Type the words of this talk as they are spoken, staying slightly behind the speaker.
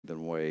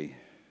than the way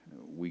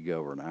we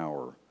govern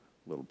our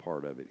little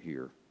part of it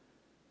here.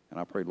 And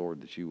I pray,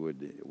 Lord, that you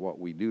would, what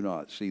we do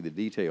not see the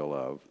detail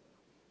of,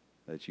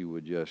 that you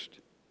would just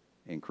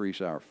increase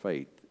our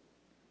faith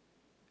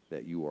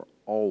that you are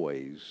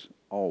always,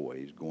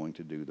 always going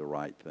to do the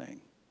right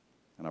thing.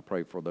 And I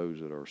pray for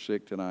those that are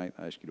sick tonight.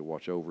 I ask you to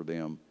watch over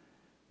them.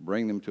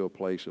 Bring them to a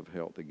place of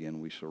health again.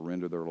 We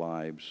surrender their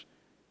lives,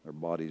 their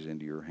bodies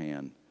into your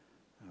hand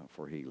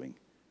for healing.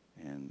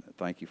 And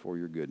thank you for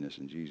your goodness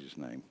in Jesus'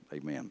 name.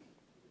 Amen.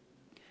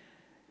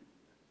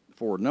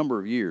 For a number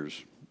of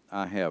years,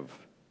 I have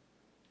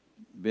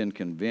been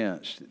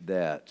convinced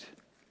that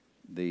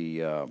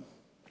the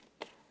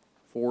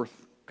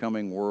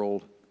forthcoming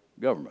world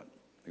government,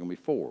 there are going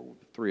to be 4.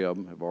 3 of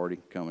them have already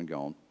come and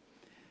gone.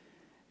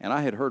 And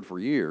I had heard for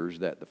years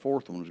that the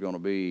 4th one was going to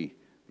be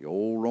the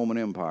old Roman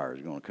Empire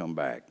is going to come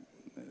back.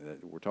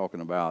 We're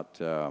talking about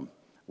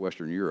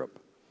Western Europe.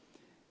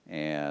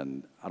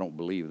 And I don't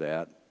believe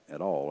that at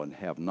all and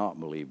have not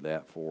believed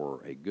that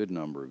for a good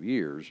number of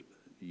years.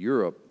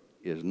 Europe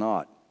is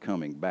not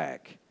coming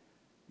back.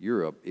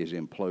 Europe is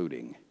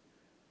imploding.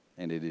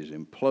 And it is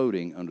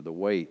imploding under the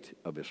weight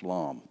of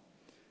Islam.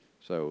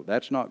 So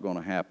that's not going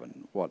to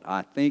happen. What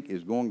I think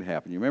is going to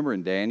happen, you remember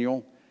in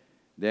Daniel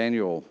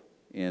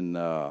in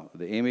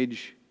the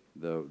image,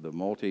 the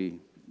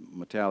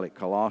multi-metallic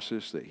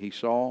colossus that he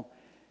saw,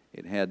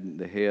 it had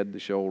the head, the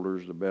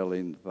shoulders, the belly,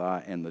 and the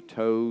thigh, and the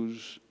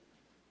toes.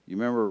 You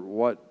remember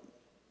what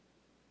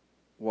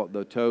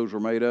the toes were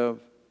made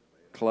of?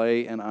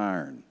 Clay and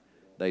iron.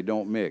 They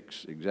don't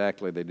mix.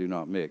 Exactly, they do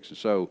not mix. And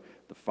so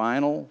the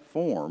final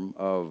form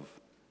of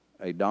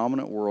a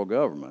dominant world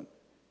government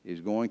is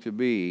going to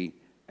be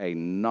a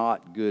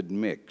not good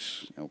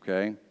mix,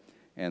 okay?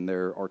 And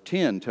there are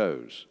 10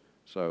 toes.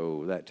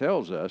 So that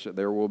tells us that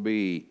there will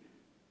be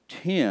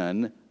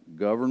 10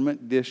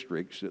 government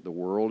districts that the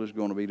world is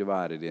going to be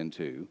divided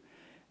into.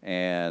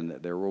 And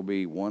there will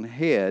be one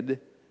head,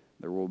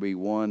 there will be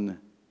one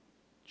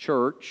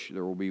church,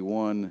 there will be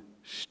one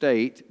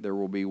state, there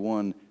will be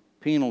one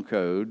penal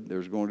code,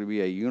 there's going to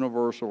be a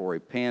universal or a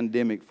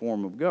pandemic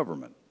form of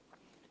government.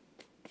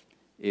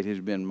 It has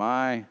been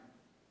my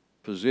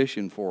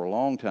position for a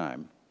long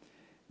time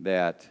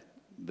that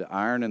the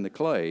iron and the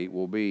clay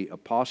will be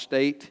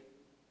apostate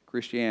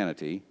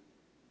Christianity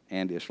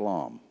and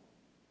Islam.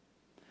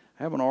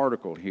 I have an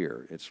article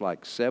here. It's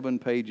like 7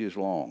 pages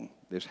long.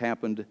 This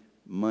happened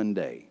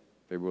Monday,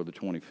 February the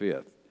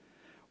 25th.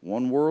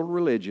 One world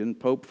religion,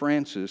 Pope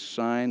Francis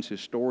signs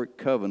historic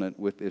covenant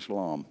with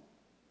Islam.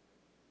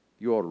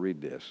 You ought to read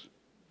this.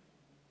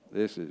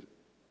 This is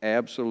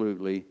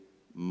absolutely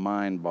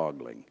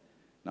mind-boggling.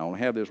 Now, I only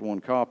have this one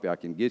copy. I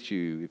can get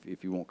you,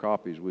 if you want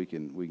copies, we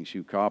can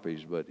shoot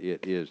copies, but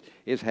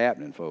it's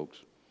happening, folks.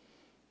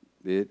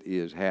 It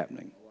is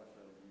happening.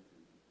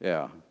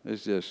 Yeah,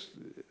 this is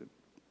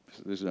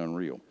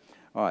unreal.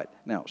 All right,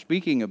 now,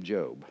 speaking of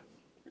Job,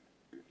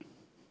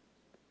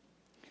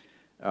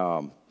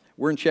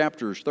 we're in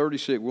chapters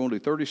 36. We're going to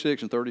do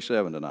 36 and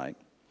 37 tonight.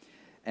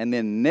 And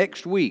then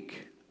next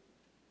week,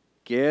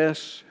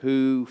 guess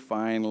who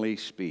finally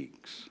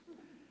speaks?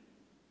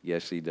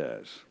 Yes, he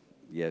does.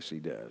 Yes, he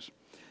does.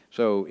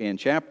 So in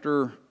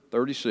chapter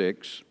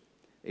 36,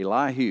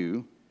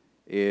 Elihu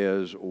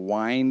is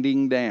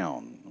winding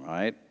down,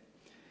 right?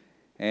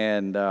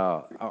 And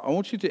I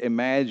want you to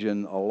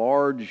imagine a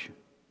large-scale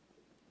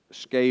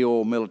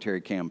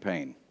military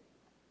campaign.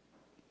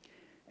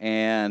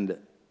 And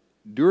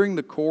during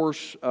the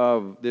course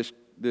of this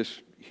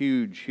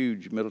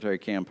huge military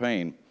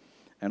campaign,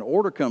 an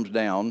order comes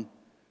down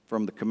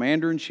from the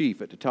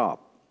commander-in-chief at the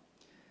top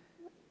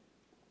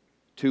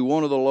to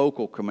one of the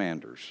local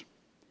commanders.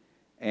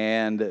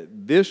 And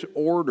this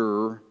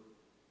order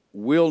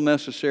will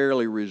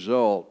necessarily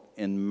result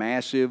in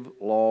massive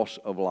loss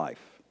of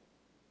life.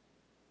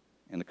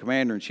 And the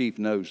commander-in-chief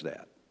knows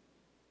that.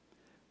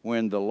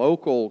 When the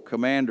local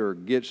commander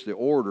gets the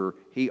order,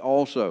 he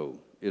also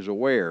is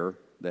aware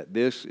that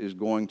this is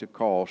going to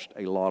cost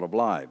a lot of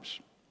lives.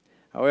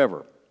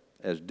 However,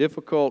 as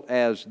difficult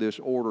as this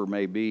order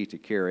may be to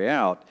carry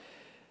out,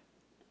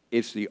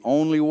 it's the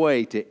only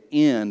way to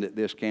end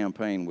this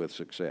campaign with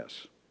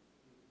success.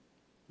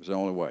 It's the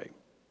only way.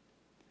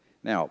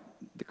 Now,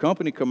 the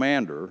company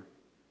commander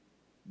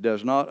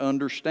does not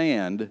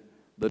understand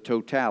the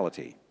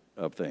totality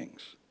of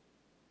things.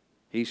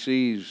 He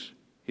sees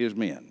his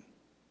men.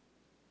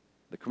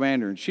 The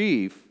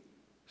commander-in-chief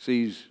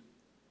sees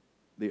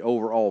the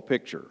overall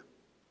picture,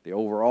 the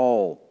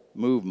overall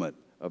movement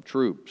of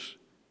troops,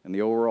 and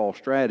the overall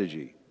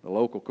strategy. The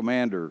local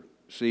commander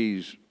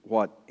sees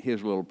what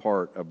his little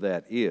part of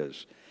that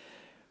is.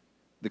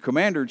 The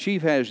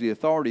commander-in-chief has the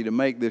authority to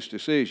make this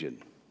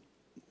decision.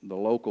 The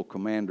local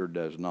commander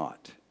does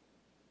not.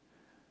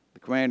 The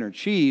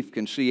commander-in-chief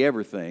can see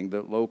everything.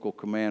 The local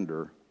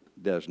commander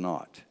does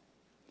not.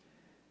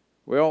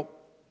 Well,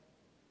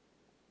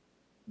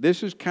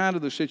 this is kind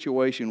of the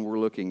situation we're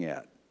looking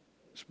at,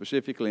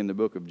 specifically in the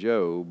book of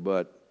Job,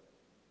 but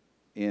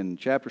in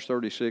chapters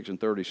 36 and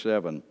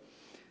 37,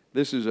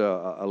 This is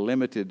a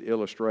limited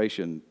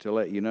illustration to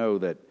let you know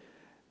that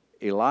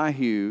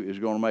Elihu is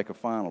going to make a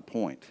final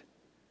point.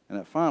 And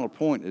that final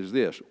point is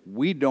this: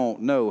 we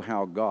don't know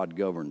how God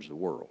governs the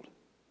world.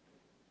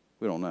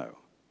 We don't know.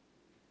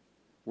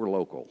 We're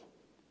local.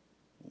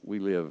 We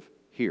live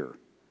here.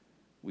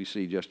 We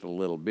see just a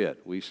little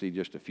bit. We see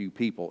just a few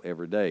people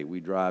every day. We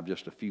drive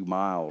just a few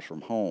miles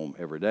from home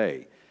every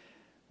day.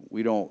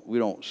 We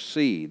don't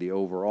see the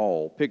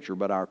overall picture,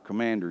 but our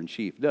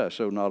commander-in-chief does.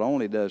 So not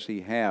only does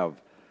he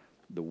have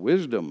the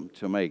wisdom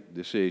to make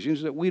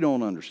decisions that we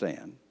don't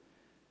understand,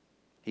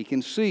 he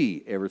can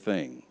see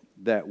everything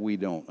that we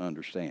don't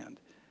understand.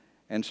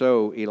 And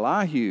so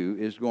Elihu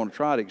is going to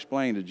try to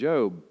explain to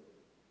Job,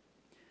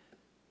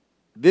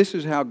 this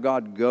is how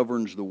God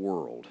governs the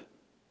world.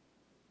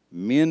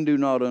 Men do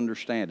not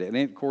understand it. And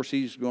of course,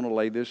 he's going to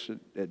lay this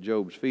at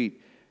Job's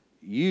feet.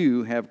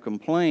 You have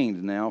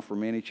complained now for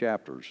many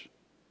chapters.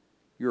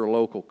 You're a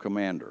local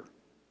commander,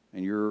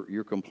 and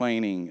you're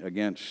complaining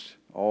against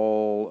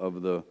all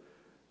of the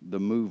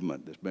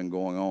movement that's been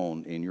going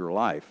on in your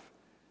life.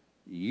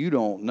 You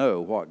don't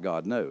know what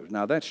God knows.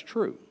 Now, that's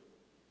true.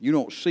 You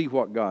don't see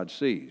what God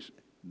sees.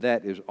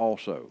 That is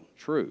also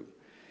true.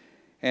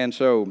 And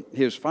so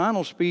his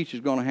final speech is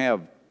going to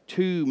have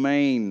two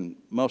main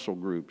muscle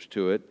groups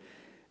to it.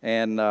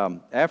 And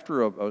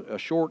after a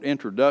short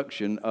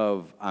introduction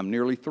of, I'm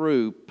nearly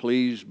through,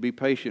 please be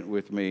patient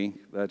with me.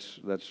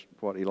 That's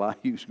what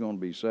Elihu's going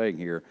to be saying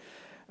here.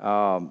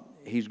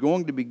 He's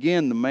going to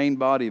begin the main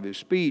body of his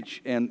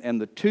speech,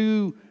 and the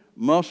two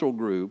muscle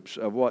groups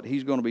of what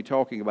he's going to be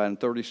talking about in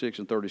 36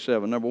 and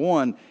 37. Number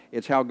one,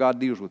 it's how God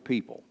deals with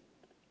people,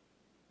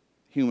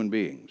 human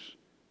beings,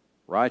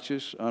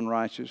 righteous,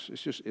 unrighteous.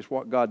 It's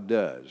what God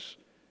does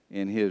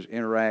in his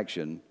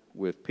interaction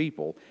with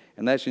people.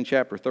 And that's in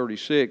chapter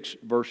 36,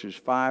 verses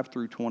 5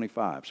 through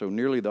 25. So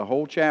nearly the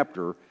whole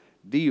chapter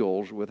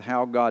deals with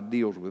how God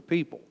deals with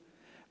people.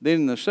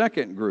 Then in the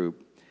second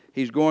group,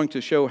 he's going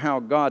to show how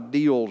God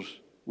deals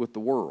with the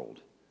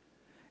world.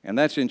 And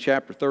that's in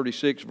chapter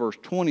 36, verse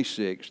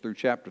 26 through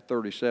chapter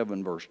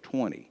 37, verse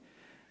 20.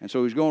 And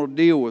so he's going to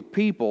deal with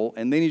people,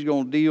 and then he's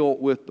going to deal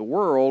with the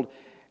world.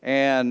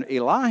 And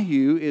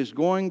Elihu is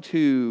going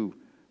to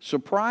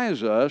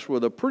surprise us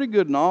with a pretty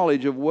good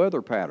knowledge of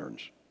weather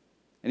patterns.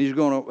 And he's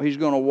going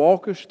to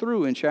walk us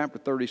through in chapter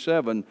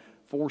 37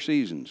 4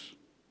 seasons.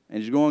 And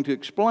he's going to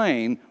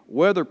explain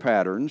weather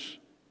patterns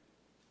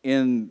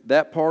in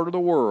that part of the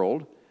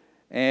world.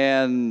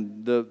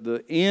 And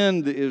the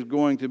end is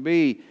going to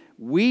be,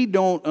 we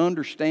don't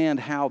understand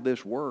how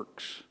this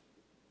works.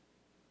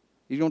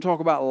 He's going to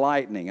talk about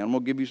lightning. I'm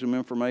going to give you some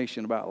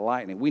information about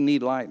lightning. We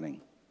need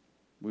lightning.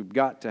 We've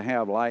got to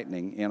have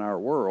lightning in our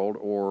world,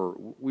 or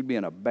we'd be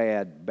in a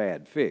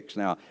bad fix.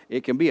 Now,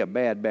 it can be a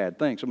bad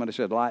thing. Somebody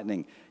said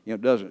lightning,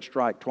 doesn't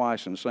strike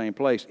twice in the same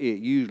place. It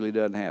usually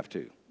doesn't have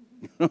to.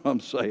 You know what I'm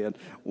saying?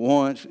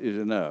 Once is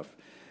enough.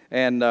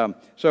 And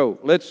so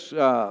let's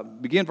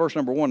begin verse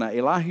number 1. Now,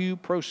 Elihu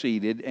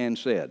proceeded and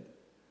said,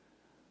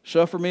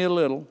 "Suffer me a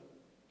little,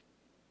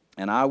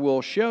 and I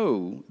will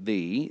show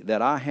thee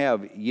that I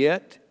have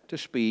yet to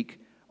speak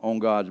on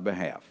God's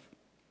behalf.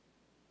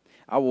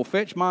 I will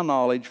fetch my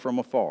knowledge from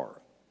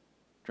afar."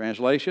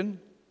 Translation,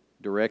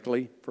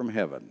 directly from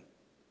heaven.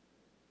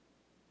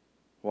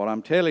 What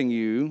I'm telling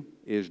you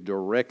is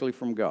directly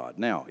from God.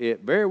 Now,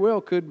 it very well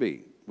could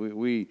be.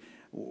 We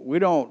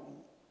don't,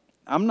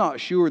 I'm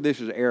not sure this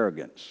is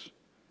arrogance.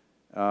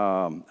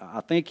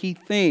 I think he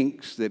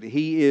thinks that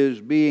he is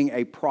being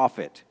a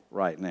prophet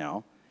right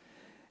now.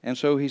 And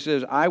so he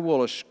says, I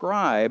will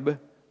ascribe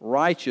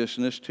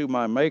righteousness to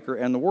my Maker.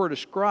 And the word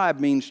ascribe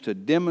means to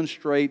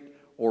demonstrate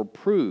or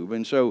prove.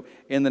 And so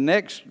in the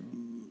next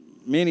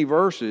many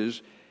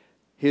verses,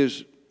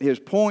 his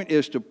point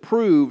is to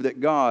prove that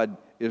God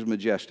is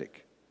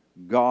majestic.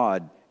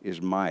 God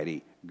is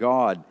mighty.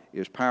 God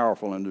is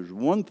powerful. And there's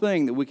one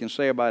thing that we can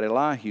say about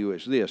Elihu,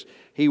 it's this: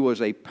 he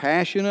was a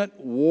passionate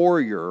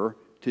warrior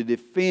to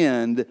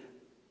defend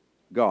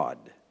God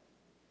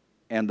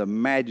and the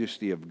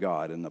majesty of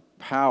God and the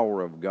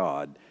power of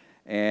God.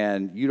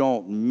 And you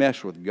don't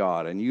mess with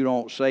God, and you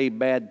don't say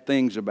bad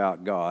things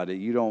about God.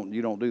 You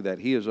don't do that.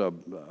 He is a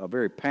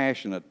very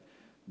passionate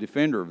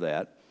defender of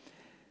that.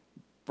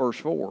 Verse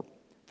 4,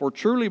 "For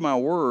truly my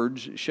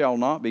words shall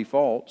not be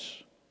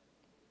false.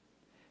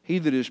 He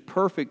that is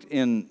perfect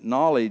in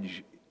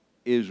knowledge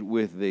is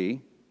with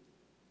thee."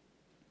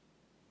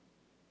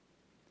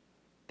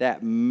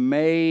 That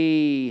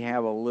may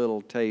have a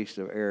little taste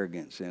of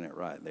arrogance in it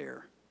right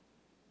there.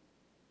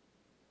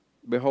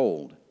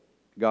 "Behold,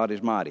 God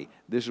is mighty."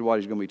 This is what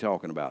he's going to be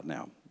talking about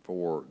now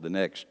for the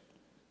next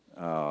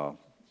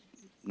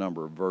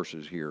number of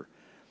verses here.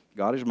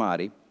 God is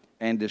mighty,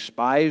 and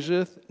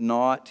despiseth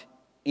not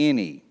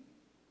any.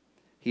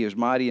 He is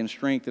mighty in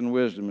strength and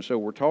wisdom. And so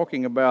we're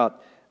talking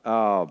about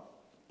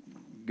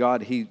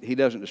God, he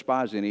doesn't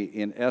despise any.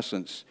 In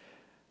essence,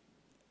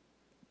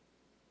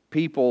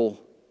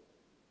 people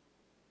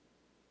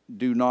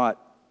he's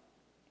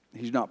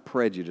not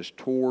prejudiced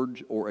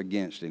towards or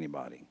against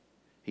anybody.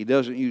 He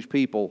doesn't use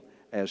people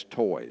as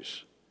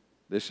toys.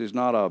 This is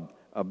not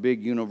a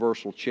big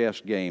universal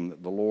chess game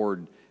that the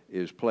Lord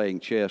is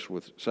playing chess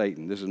with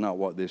Satan. This is not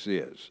what this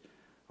is.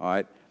 All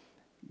right?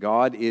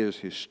 God is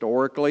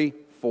historically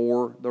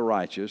for the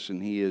righteous,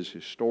 and He is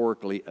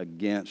historically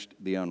against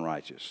the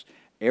unrighteous.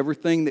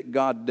 Everything that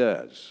God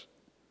does,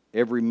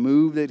 every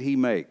move that He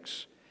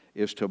makes,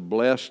 is to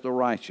bless the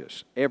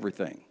righteous.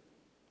 Everything.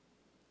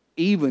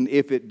 Even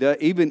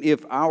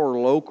if our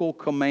local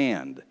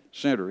command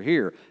center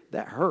here,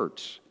 that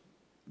hurts.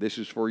 This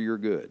is for your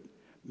good.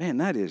 Man,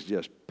 that is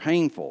just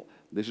painful.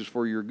 This is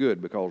for your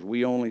good, because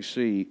we only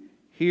see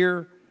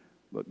here,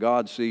 but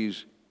God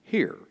sees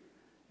here.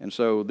 And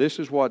so this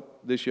is what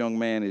this young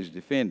man is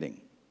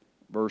defending.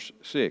 Verse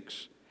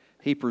 6,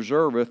 He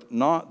preserveth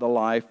not the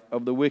life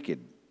of the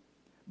wicked,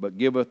 but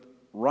giveth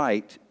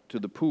right to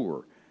the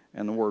poor.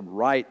 And the word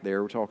right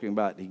there, we're talking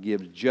about He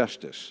gives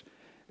justice.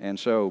 And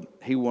so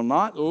He will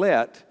not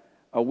let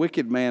a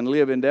wicked man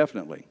live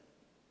indefinitely.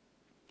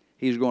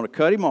 He's going to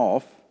cut him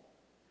off.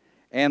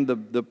 And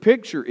the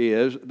picture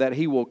is that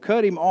He will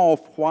cut him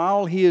off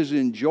while he is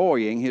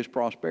enjoying his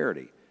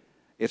prosperity.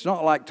 It's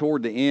not like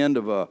toward the end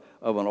of an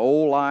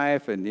old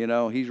life and,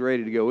 he's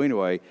ready to go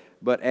anyway.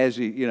 But as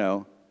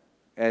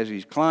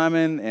he's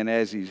climbing and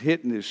as he's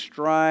hitting his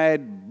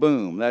stride,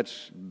 boom,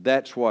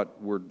 that's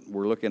what we're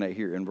looking at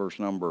here in verse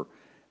number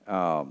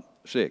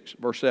 6.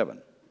 Verse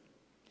 7.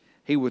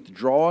 He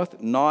withdraweth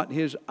not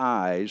His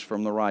eyes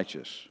from the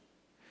righteous.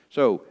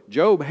 So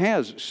Job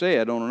has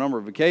said on a number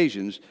of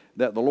occasions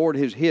that the Lord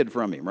has hid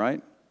from him,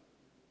 right?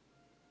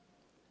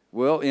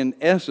 Well, in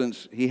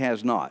essence, He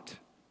has not.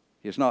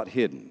 He is not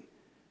hidden.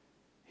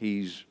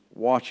 He's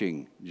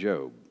watching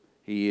Job.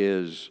 He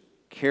is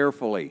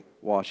carefully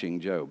watching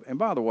Job. And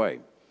by the way,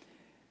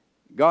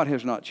 God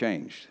has not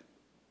changed.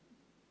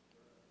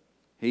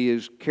 He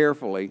is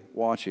carefully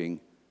watching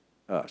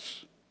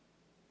us.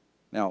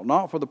 Now,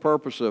 not for the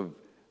purpose of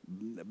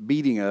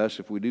beating us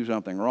if we do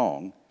something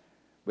wrong,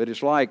 but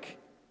it's like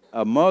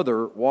a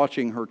mother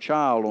watching her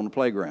child on the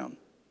playground.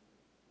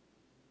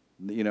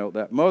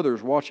 That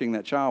mother's watching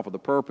that child for the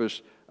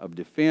purpose of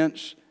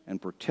defense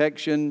and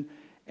protection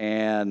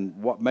and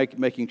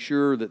making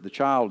sure that the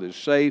child is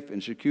safe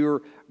and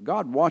secure.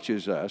 God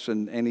watches us,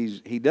 and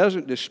He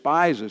doesn't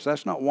despise us.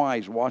 That's not why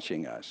He's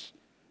watching us.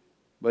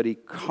 But He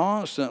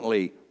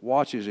constantly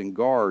watches and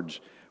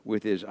guards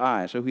with His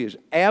eye. So He is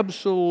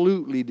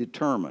absolutely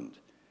determined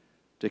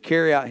to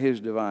carry out His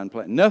divine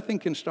plan. Nothing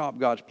can stop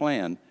God's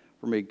plan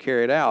from being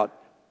carried out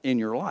in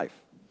your life.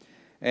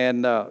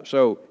 And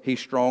so He's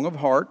strong of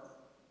heart,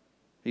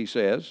 He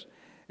says,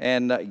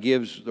 and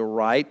gives the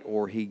right,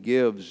 or He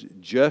gives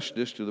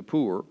justice to the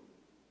poor.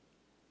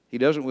 He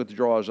doesn't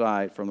withdraw His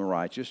eye from the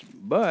righteous,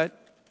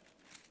 but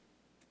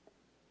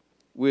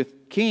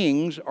with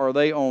kings are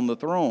they on the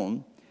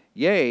throne.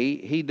 Yea,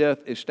 He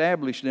doth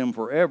establish them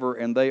forever,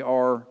 and they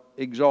are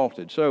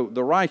exalted. So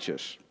the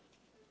righteous,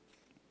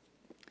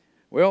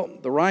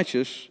 the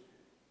righteous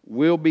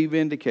will be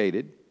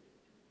vindicated.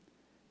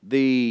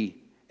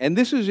 And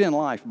this is in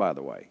life, by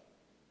the way.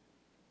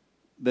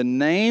 The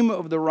name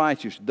of the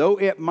righteous, though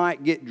it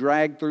might get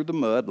dragged through the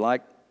mud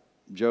like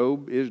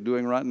Job is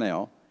doing right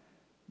now,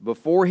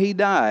 before he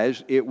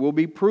dies, it will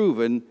be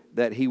proven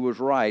that he was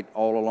right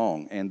all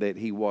along and that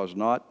he was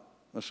not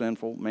a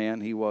sinful man.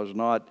 He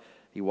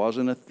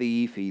wasn't a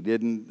thief. He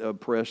didn't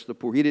oppress the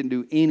poor. He didn't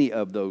do any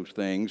of those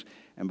things.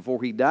 And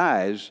before he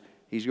dies,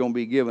 he's going to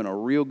be given a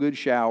real good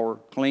shower,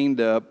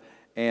 cleaned up,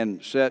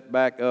 and set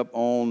back up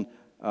on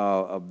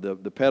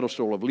the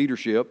pedestal of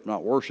leadership,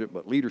 not worship,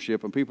 but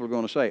leadership. And people are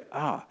going to say,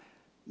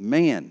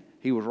 man,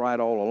 he was right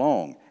all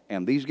along.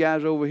 And these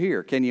guys over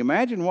here, can you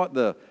imagine what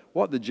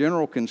the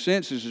general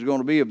consensus is going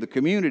to be of the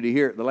community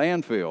here at the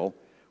landfill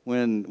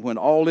when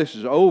all this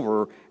is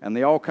over and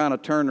they all kind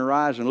of turn their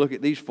eyes and look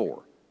at these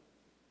four?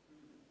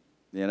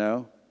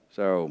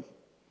 So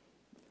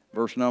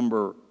verse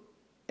number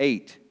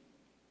 8.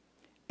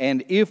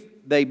 And if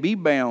they be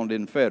bound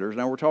in fetters,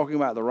 now we're talking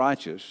about the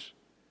righteous,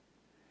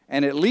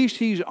 and at least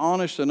he's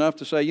honest enough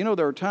to say,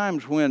 there are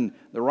times when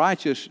the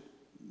righteous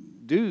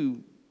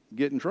do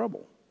get in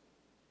trouble.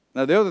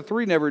 Now, the other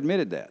three never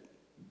admitted that.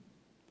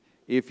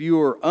 If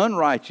you are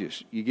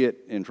unrighteous, you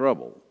get in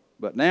trouble.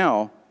 But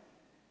now,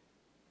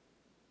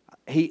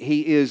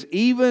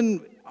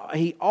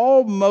 he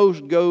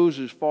almost goes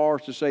as far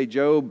as to say,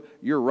 Job,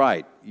 you're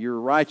right. You're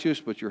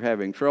righteous, but you're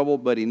having trouble.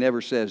 But he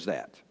never says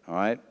that, all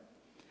right?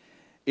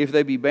 If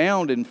they be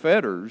bound in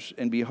fetters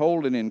and be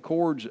holden in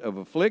cords of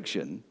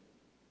affliction,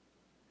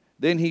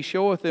 then He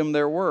showeth them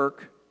their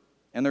work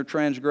and their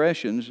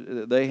transgressions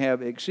that they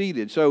have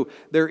exceeded. So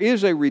there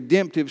is a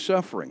redemptive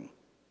suffering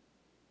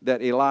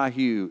that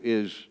Elihu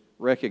is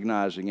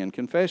recognizing and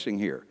confessing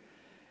here.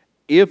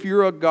 If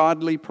you're a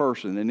godly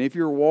person and if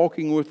you're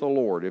walking with the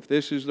Lord, if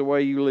this is the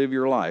way you live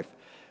your life,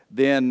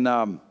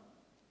 then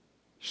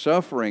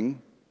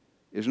suffering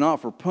is not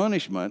for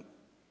punishment,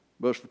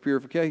 but it's for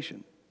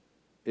purification.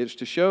 It's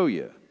to show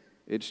you.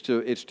 It's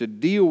to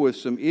deal with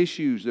some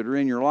issues that are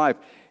in your life.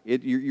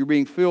 You're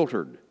being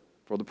filtered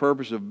for the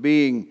purpose of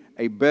being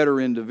a better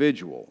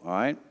individual, all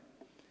right?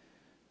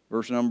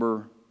 Verse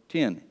number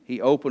 10,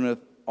 He openeth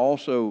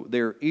also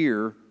their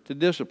ear to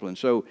discipline.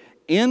 So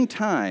in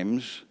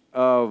times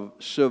of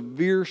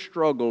severe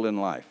struggle in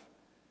life,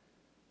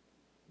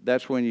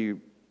 that's when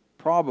you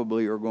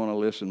probably are going to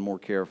listen more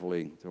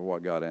carefully to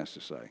what God has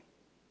to say.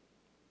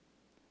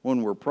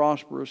 When we're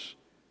prosperous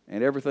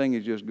and everything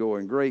is just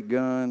going great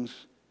guns,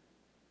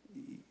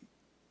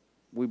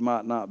 we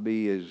might not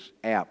be as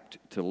apt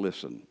to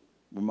listen.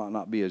 We might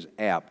not be as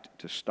apt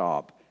to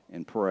stop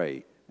and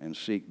pray and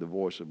seek the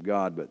voice of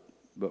God.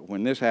 But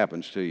when this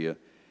happens to you,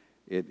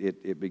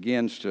 it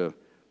begins to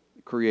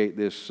create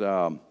this,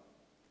 what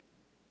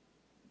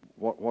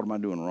am I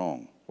doing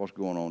wrong? What's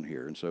going on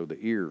here? And so the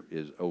ear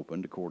is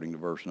opened according to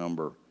verse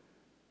number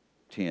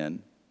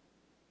 10.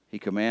 He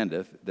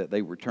commandeth that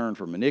they return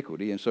from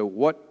iniquity. And so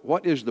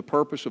what is the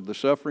purpose of the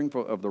suffering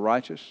of the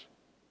righteous?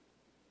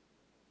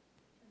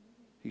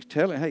 He's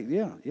telling, hey,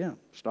 yeah,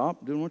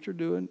 stop doing what you're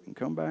doing and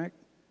come back.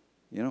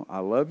 You know, I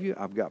love you.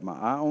 I've got my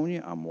eye on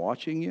you. I'm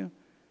watching you.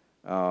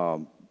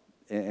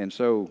 And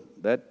so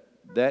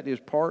that is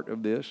part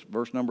of this,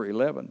 verse number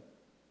 11.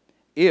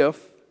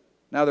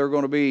 Now there are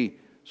going to be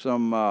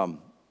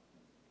some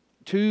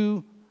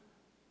two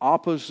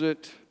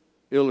opposite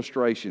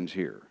illustrations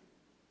here.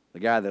 The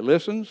guy that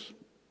listens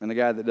and the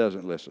guy that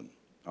doesn't listen.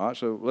 All right,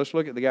 so let's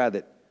look at the guy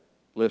that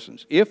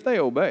listens. If they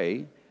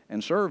obey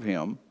and serve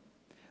Him,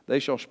 they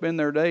shall spend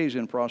their days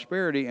in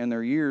prosperity and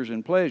their years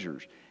in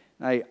pleasures.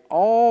 Now, he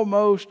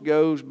almost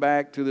goes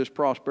back to this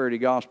prosperity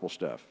gospel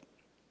stuff.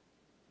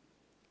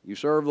 You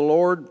serve the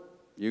Lord,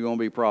 you're going to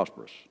be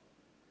prosperous.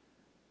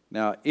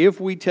 Now,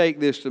 if we take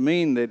this to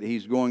mean that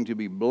he's going to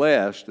be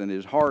blessed and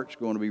his heart's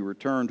going to be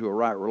returned to a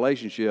right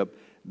relationship,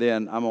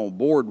 then I'm on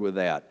board with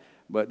that.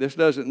 But this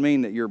doesn't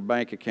mean that your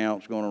bank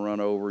account's going to run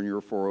over and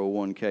your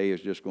 401k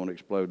is just going to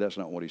explode. That's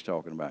not what he's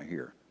talking about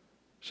here.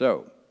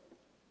 So,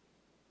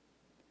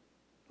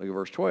 look at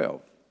verse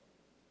 12.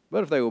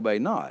 But if they obey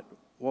not,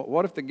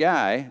 what if the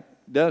guy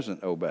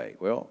doesn't obey?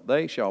 Well,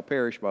 they shall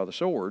perish by the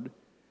sword,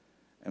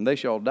 and they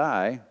shall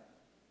die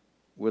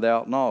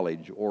without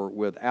knowledge or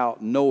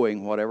without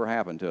knowing whatever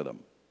happened to them.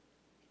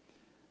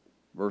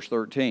 Verse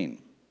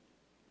 13.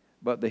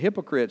 But the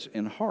hypocrites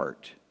in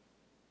heart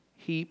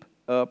heap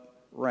up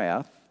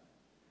wrath.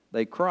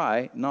 They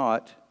cry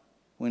not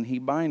when he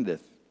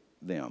bindeth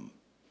them.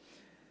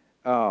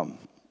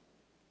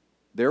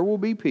 There will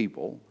be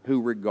people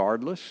who,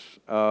 regardless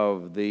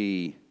of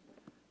the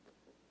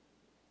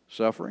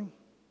suffering,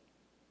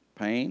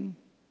 pain,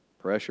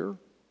 pressure,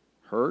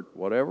 hurt,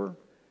 whatever,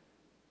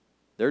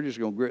 they're just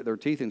going to grit their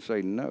teeth and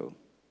say, no,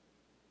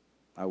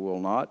 I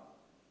will not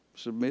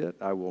submit.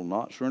 I will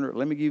not surrender.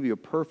 Let me give you a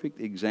perfect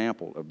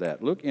example of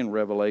that. Look in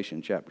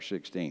Revelation chapter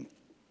 16.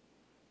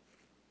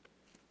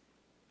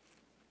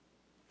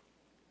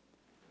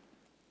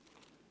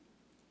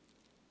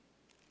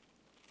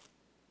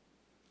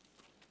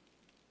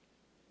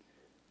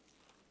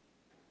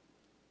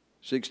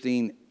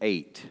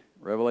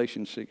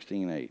 Revelation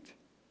 16:8.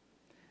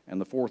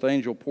 And the fourth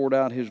angel poured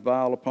out his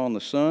vial upon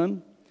the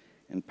sun,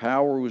 and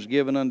power was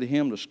given unto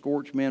him to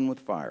scorch men with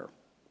fire.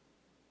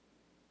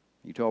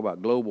 You talk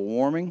about global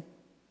warming.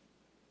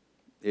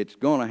 It's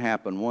going to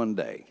happen one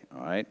day,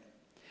 all right?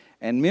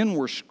 And men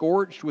were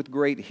scorched with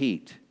great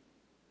heat,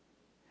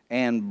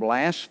 and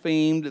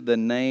blasphemed the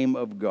name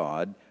of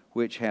God,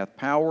 which hath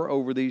power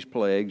over these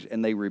plagues,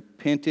 and they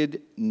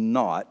repented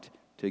not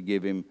to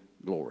give him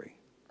glory.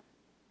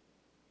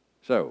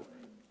 So,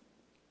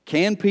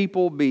 can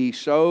people be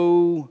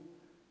so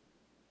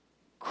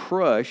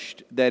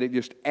crushed that it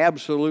just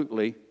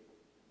absolutely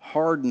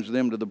hardens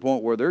them to the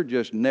point where they're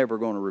just never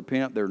going to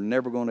repent, they're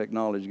never going to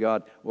acknowledge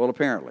God? Well,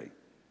 apparently,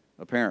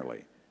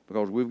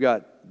 because we've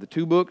got the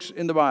two books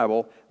in the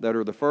Bible that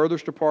are the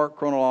furthest apart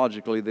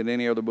chronologically than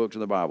any other books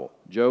in the Bible.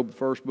 Job, the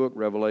first book,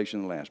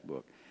 Revelation, the last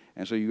book.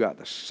 And so you got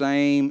the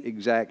same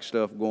exact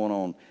stuff going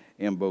on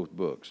in both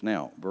books.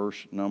 Now,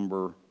 verse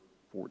number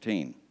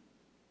 14.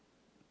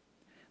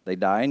 They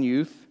die in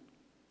youth,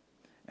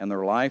 and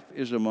their life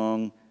is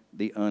among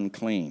the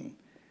unclean.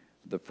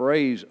 The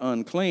phrase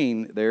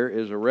unclean there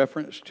is a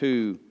reference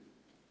to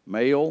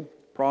male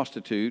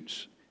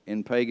prostitutes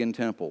in pagan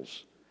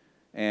temples.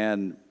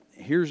 And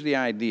here's the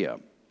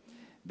idea,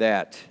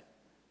 that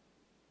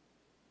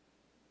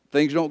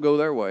things don't go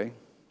their way.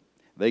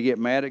 They get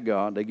mad at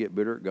God, they get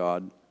bitter at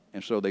God,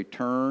 and so they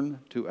turn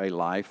to a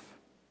life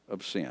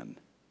of sin.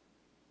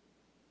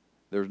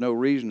 There's no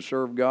reason to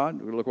serve God.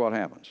 Look what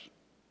happens.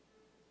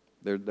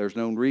 There's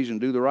no reason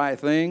to do the right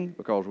thing,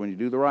 because when you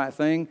do the right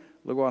thing,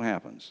 look what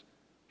happens.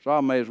 So I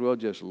may as well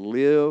just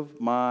live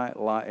my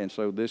life. And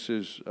so this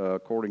is,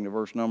 according to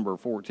verse number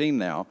 14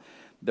 now,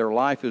 their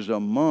life is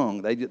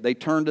among, they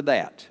turn to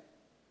that,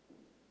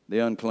 the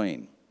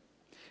unclean.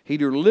 He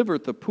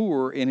delivereth the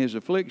poor in his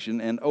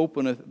affliction, and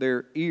openeth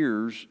their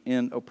ears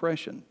in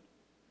oppression.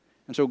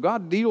 And so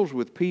God deals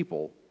with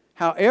people,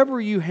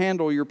 however you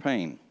handle your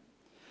pain,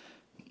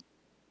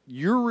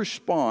 your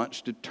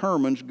response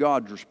determines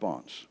God's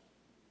response.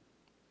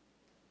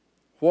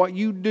 What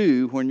you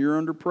do when you're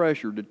under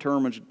pressure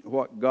determines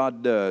what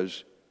God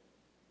does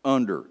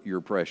under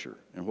your pressure.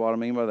 And what I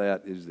mean by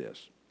that is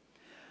this.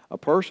 A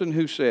person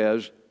who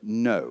says,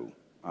 no,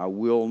 I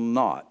will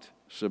not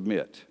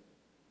submit,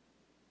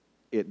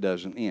 it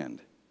doesn't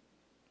end.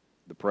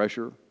 The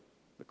pressure,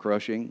 the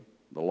crushing,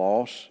 the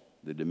loss,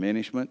 the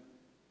diminishment,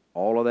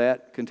 all of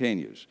that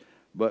continues.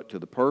 But to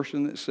the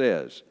person that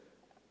says,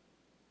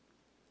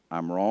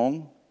 I'm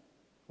wrong,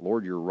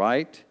 Lord, you're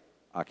right,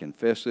 I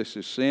confess this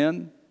as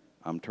sin,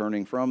 I'm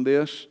turning from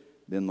this,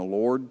 then the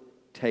Lord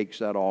takes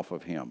that off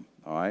of him.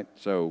 All right?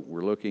 So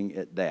we're looking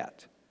at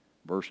that.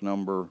 Verse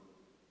number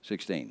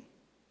 16.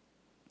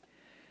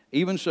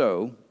 Even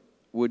so,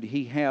 would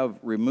he have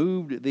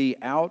removed thee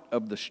out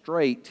of the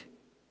strait,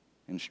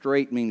 and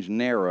strait means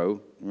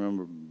narrow.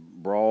 Remember,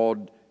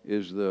 broad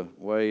is the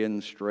way,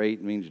 and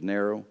strait means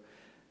narrow.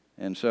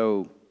 And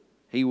so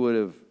he would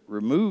have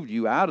removed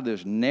you out of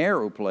this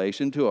narrow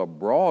place into a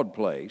broad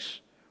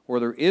place where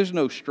there is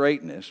no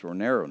straightness or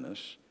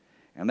narrowness,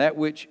 and that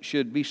which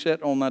should be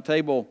set on thy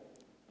table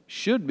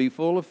should be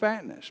full of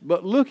fatness.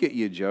 But look at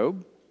you,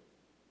 Job.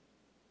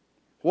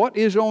 What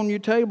is on your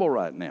table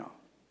right now?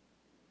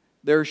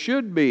 There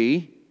should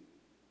be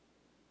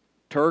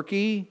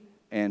turkey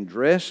and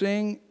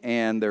dressing,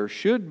 and there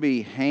should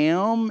be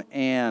ham,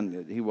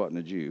 and he wasn't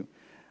a Jew.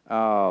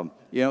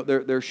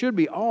 There should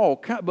be all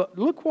kind. But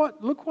look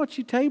what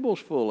your table's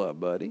full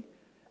of, buddy.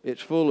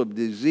 It's full of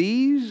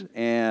disease,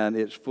 and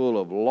it's full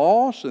of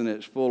loss, and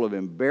it's full of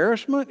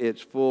embarrassment.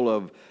 It's full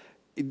of,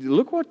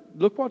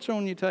 look what's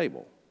on your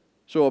table.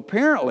 So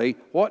apparently,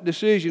 what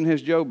decision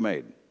has Job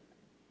made?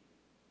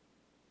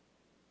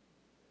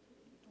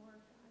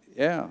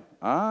 Yeah,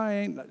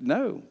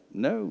 no.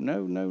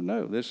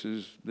 This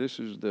is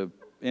the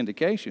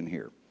indication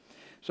here.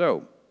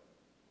 So,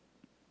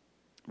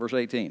 verse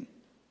 18.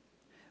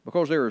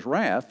 Because there is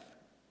wrath,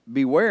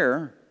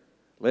 beware,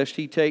 lest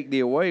he take thee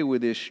away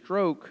with his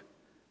stroke,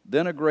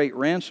 then a great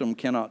ransom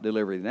cannot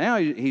deliver thee. Now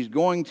he's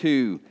going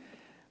to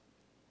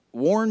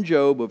warn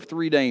Job of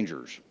three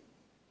dangers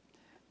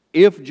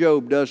if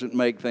Job doesn't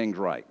make things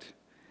right.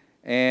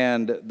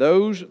 And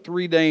those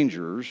three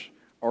dangers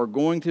are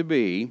going to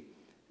be,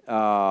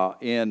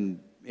 in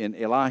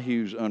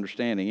Elihu's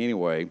understanding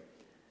anyway,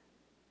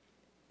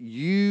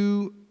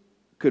 you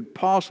could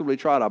possibly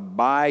try to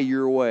buy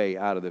your way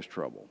out of this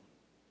trouble.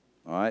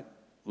 All right?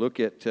 Look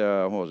at,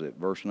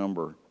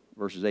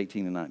 verses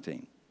 18 and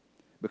 19.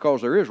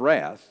 Because there is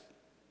wrath,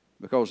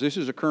 because this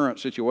is a current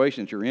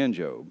situation that you're in,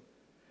 Job,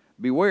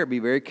 beware, be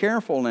very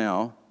careful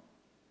now,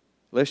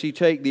 lest he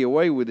take thee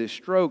away with his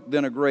stroke,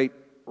 then a great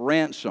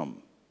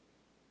ransom.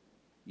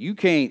 You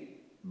can't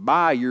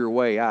buy your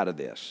way out of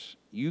this.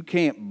 You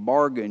can't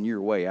bargain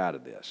your way out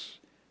of this.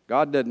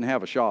 God doesn't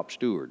have a shop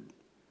steward.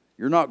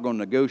 You're not going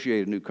to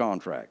negotiate a new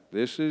contract.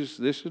 This is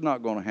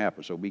not going to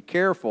happen. So be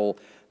careful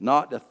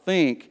not to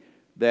think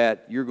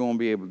that you're going to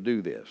be able to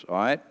do this. All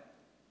right?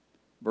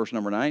 Verse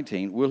number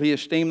 19. Will he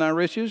esteem thy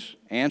riches?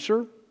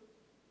 Answer,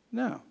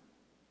 no.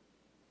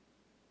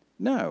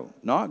 No,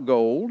 not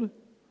gold,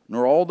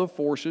 nor all the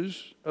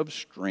forces of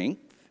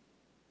strength.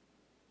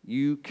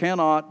 You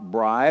cannot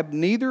bribe,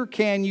 neither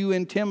can you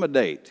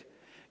intimidate.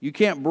 You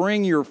can't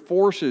bring your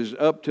forces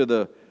up to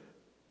the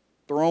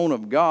throne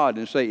of God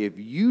and say, if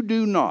you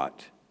do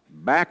not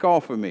back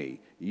off of me,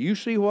 you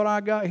see what I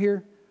got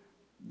here?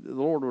 The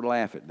Lord would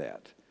laugh at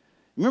that.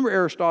 Remember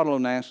Aristotle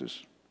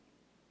Onassis?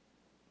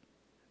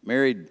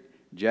 Married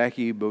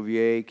Jackie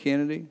Bouvier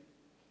Kennedy.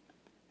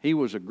 He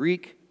was a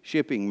Greek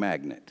shipping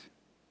magnate,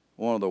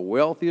 one of the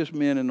wealthiest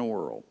men in the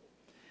world.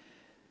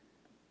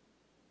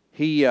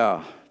 He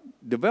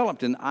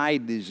developed an eye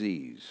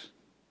disease.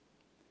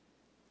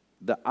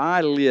 The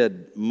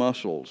eyelid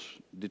muscles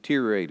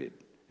deteriorated,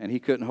 and he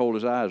couldn't hold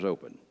his eyes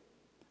open.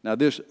 Now,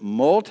 this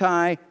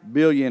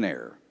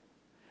multi-billionaire,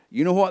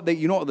 you know what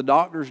the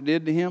doctors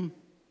did to him?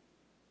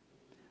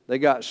 They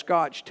got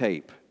Scotch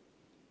tape,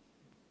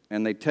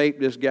 and they taped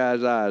this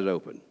guy's eyes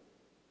open.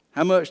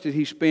 How much did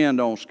he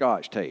spend on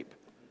Scotch tape?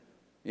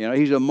 You know,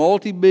 he's a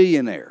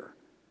multi-billionaire.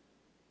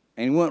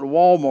 And he went to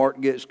Walmart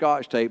to get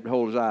Scotch tape to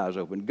hold his eyes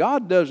open.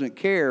 God doesn't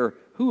care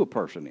who a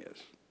person is.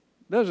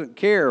 He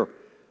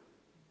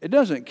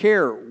doesn't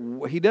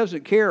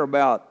care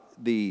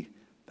about the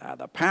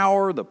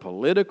power, the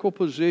political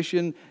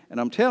position.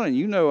 And I'm telling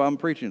you, I'm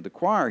preaching to the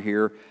choir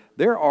here.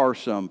 There are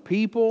some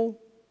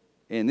people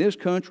in this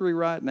country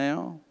right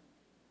now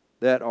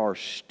that are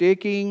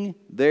sticking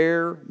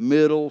their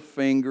middle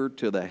finger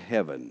to the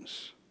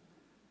heavens,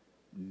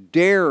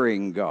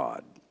 daring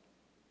God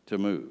to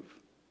move.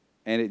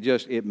 And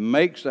it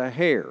makes a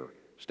hair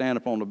stand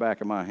up on the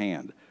back of my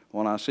hand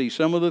when I see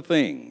some of the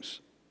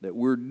things that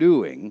we're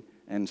doing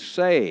and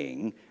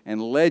saying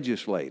and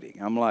legislating.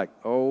 I'm like,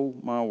 oh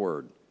my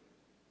word.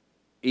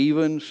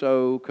 Even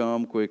so,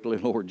 come quickly,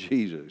 Lord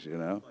Jesus, you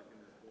know.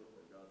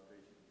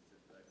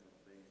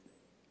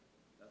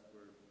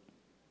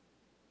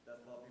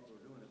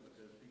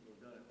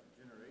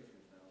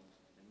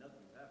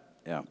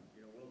 Yeah.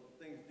 You know, well,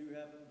 things do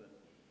happen, but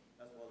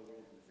that's why the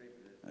world's in the shape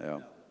it is. Yeah.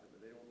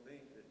 But they don't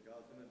think that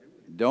God's going to do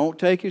it. Don't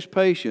take his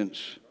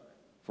patience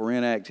for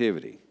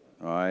inactivity.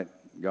 All right?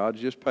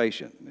 God's just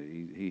patient.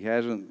 He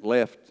hasn't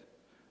left.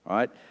 All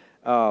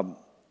right.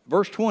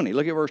 Verse 20.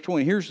 Look at verse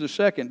 20. Here's the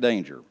second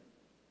danger.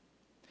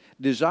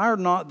 Desire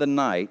not the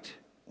night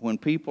when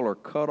people are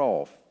cut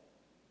off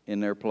in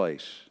their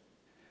place.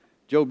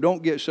 Job,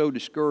 don't get so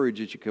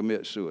discouraged that you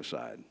commit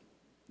suicide.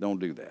 Don't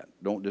do that.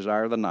 Don't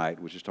desire the night,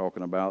 which is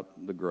talking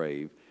about the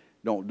grave.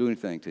 Don't do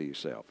anything to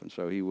yourself. And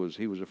so he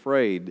was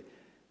afraid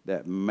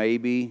that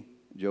maybe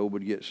Job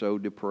would get so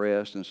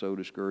depressed and so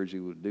discouraged he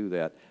would do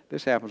that.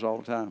 This happens all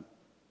the time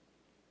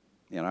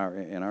in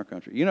our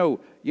country. You know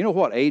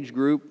what age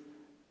group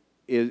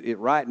it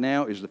right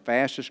now is the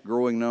fastest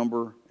growing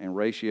number and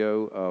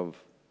ratio of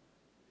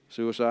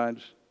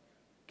suicides?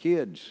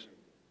 Kids.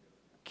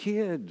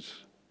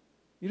 Kids.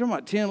 You're talking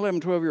about 10,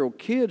 11, 12-year-old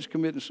kids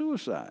committing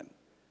suicide.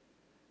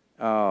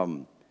 I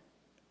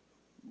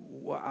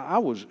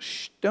was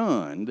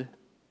stunned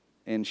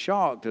and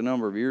shocked a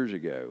number of years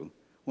ago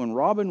when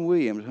Robin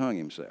Williams hung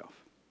himself.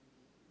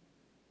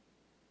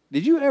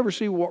 Did you ever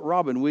see what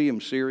Robin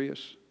Williams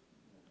serious?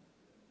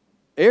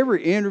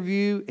 Every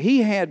interview,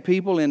 he had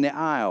people in the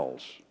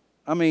aisles.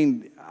 I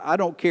mean, I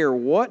don't care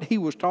what he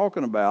was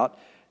talking about.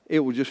 It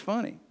was just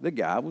funny. The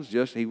guy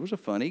he was a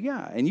funny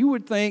guy. And you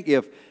would think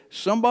if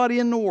somebody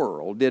in the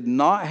world did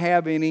not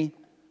have any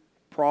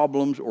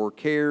problems or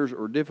cares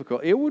or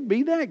difficulty, it would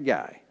be that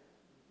guy.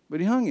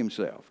 But he hung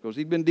himself because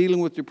he'd been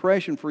dealing with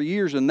depression for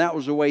years, and that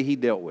was the way he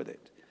dealt with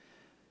it.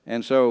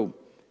 And so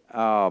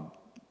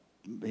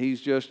he's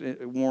just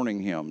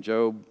warning him,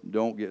 Job,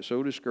 don't get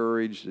so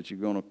discouraged that you're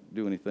going to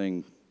do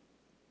anything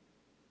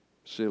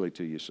silly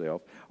to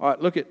yourself. All right,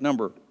 look at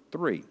number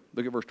 3.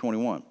 Look at verse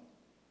 21.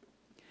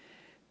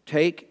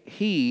 Take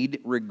heed,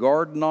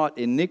 regard not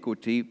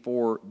iniquity,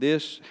 for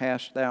this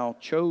hast thou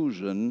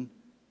chosen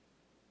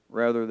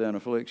rather than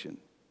affliction.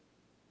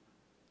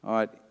 All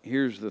right,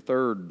 here's the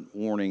third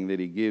warning that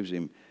he gives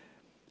him.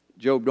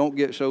 Job, don't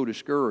get so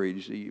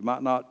discouraged that you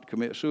might not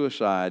commit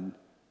suicide,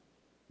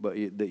 but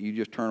that you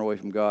just turn away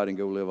from God and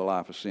go live a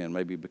life of sin,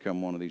 maybe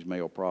become one of these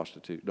male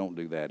prostitutes. Don't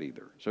do that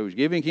either. So he's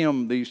giving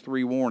him these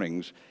 3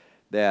 warnings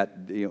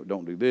that,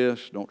 don't do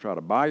this, don't try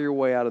to buy your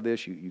way out of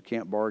this, you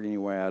can't bargain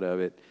your way out of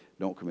it,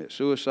 don't commit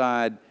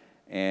suicide,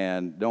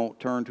 and don't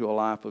turn to a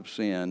life of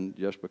sin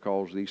just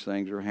because these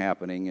things are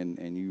happening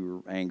and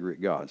you're angry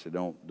at God. So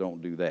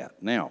don't do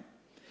that. Now,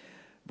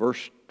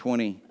 verse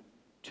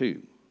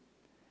 22.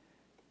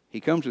 He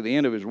comes to the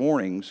end of his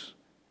warnings,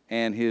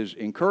 and his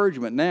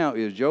encouragement now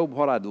is, Job,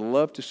 what I'd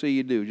love to see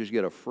you do, just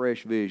get a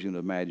fresh vision of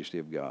the majesty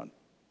of God.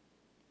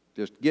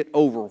 Just get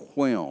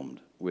overwhelmed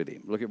with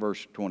him. Look at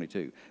verse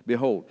 22.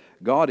 Behold,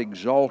 God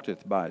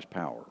exalteth by his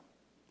power.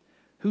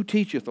 Who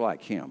teacheth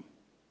like him?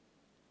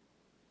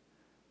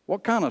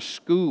 What kind of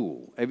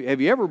school? Have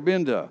you ever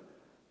been to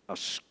a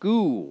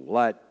school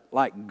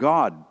like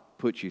God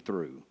put you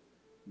through?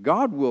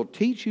 God will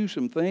teach you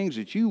some things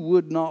that you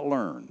would not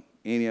learn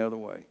any other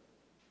way.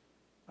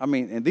 I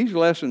mean, and these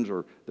lessons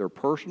they're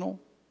personal.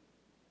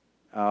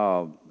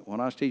 When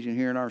I was teaching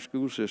here in our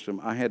school system,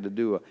 I had to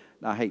do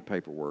I hate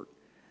paperwork.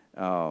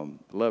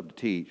 Love to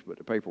teach, but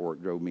the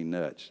paperwork drove me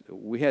nuts.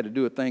 We had to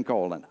do a thing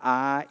called an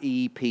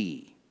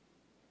IEP.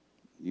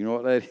 You know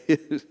what that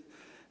is?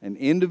 An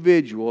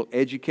individual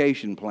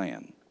education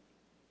plan.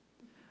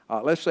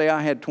 Let's say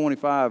I had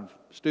 25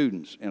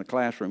 students in a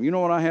classroom. You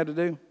know what I had to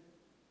do?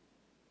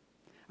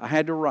 I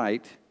had to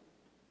write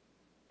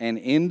an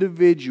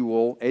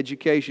individual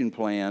education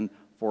plan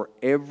for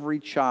every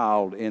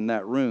child in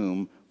that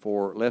room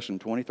for lesson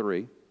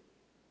 23.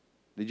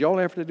 Did y'all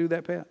have to do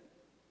that, Pat?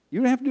 You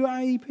don't have to do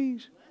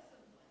IEPs?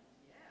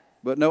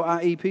 But no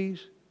IEPs?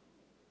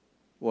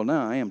 Well,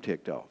 now I am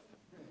ticked off.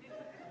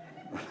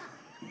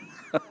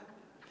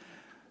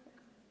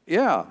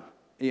 Yeah.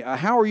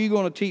 How are you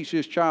going to teach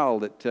this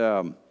child that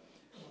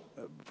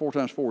 4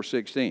 times 4 is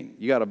 16?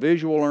 You got a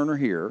visual learner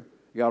here.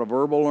 You got a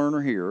verbal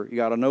learner here. You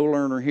got a no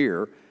learner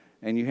here.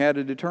 And you had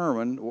to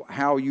determine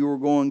how you were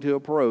going to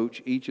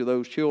approach each of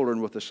those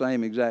children with the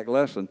same exact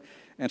lesson.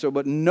 And so,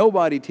 but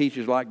nobody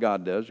teaches like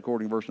God does,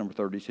 according to verse number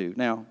 32.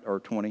 Now, or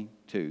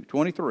 22.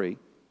 23.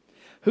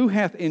 Who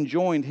hath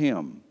enjoined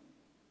him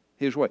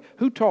his way?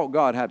 Who taught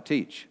God how to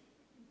teach?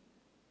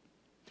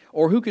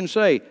 Or who can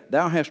say,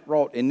 thou hast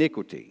wrought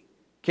iniquity?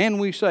 Can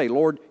we say,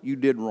 Lord, you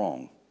did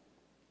wrong?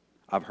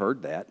 I've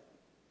heard that.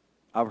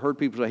 I've heard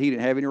people say he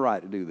didn't have any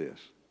right to do this.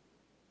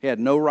 He had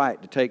no right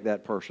to take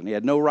that person. He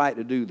had no right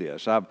to do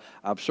this. I've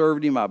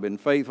served him. I've been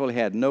faithful. He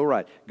had no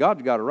right.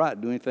 God's got a right to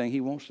do anything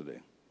he wants to do.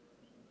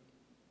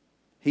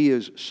 He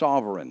is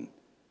sovereign.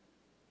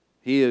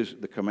 He is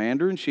the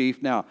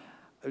commander-in-chief. Now,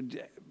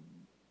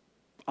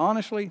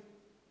 honestly,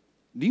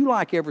 do you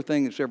like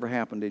everything that's ever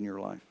happened in your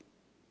life?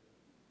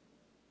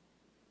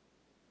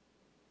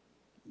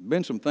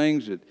 Been some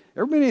things that,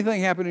 ever been anything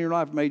happen in your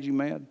life that made you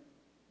mad?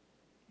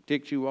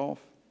 Ticked you off?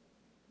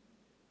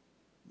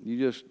 You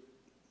just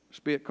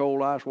spit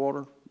cold ice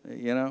water,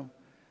 you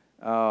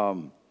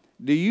know?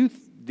 Do you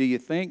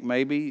think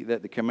maybe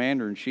that the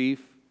commander-in-chief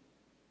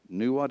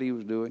knew what he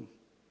was doing?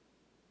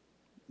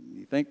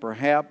 You think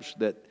perhaps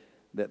that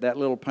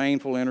little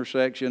painful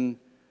intersection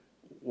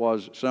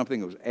was something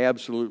that was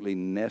absolutely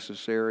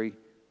necessary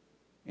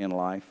in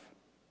life.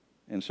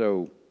 And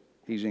so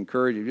he's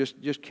encouraging,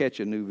 just catch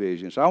a new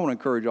vision. So I want to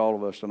encourage all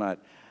of us tonight.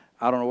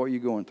 I don't know what you're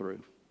going through,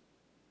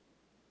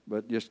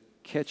 but just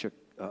catch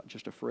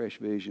just a fresh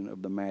vision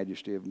of the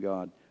majesty of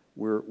God.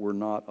 We're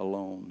not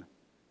alone.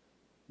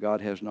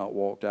 God has not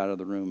walked out of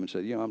the room and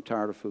said, I'm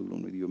tired of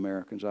fooling with you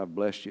Americans. I've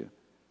blessed you.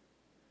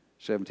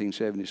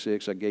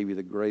 1776, I gave you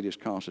the greatest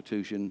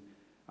Constitution.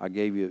 I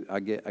gave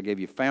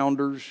you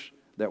founders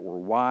that were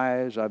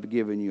wise. I've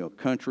given you a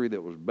country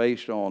that was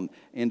based on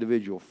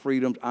individual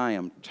freedoms. I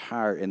am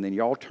tired. And then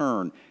y'all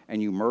turn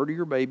and you murder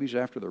your babies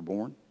after they're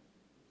born.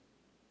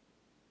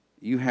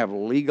 You have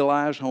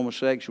legalized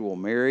homosexual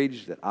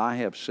marriage that I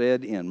have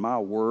said in my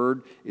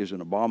word is an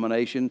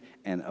abomination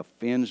and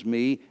offends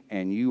me,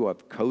 and you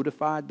have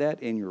codified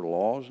that in your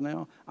laws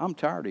now. I'm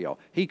tired of y'all.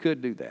 He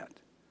could do that.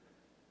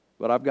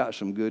 But I've got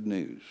some good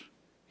news.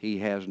 He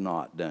has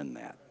not done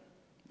that.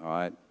 All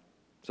right?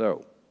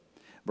 So,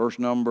 verse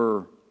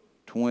number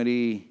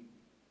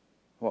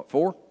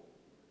 4?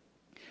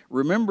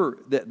 Remember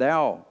that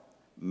thou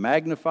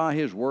magnify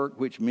his work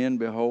which men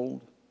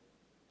behold.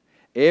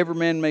 Every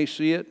man may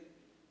see it.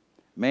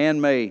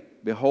 Man may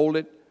behold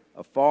it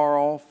afar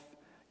off.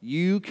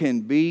 You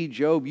can be,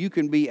 Job, you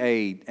can be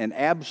an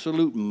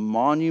absolute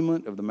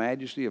monument of the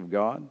majesty of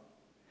God.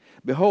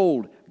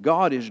 Behold,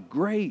 God is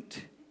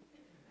great,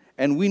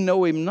 and we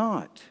know him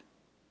not.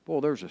 Boy,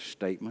 there's a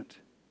statement.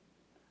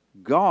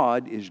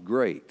 God is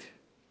great,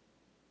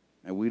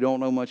 and we don't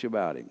know much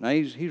about him. Now,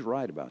 he's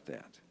right about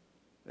that,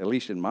 at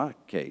least in my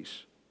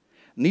case.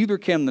 Neither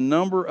can the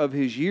number of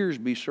his years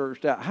be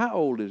searched out. How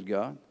old is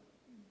God?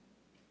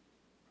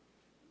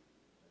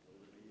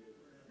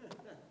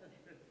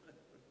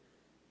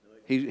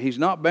 He's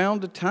not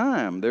bound to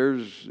time.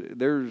 There's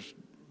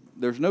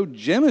no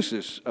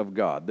genesis of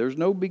God. There's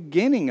no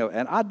beginning of,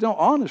 and I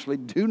honestly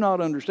do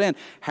not understand.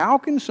 How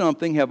can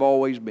something have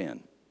always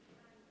been?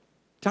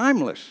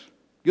 Timeless.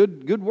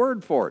 Good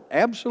word for it.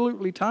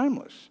 Absolutely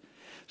timeless.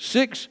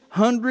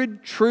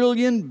 600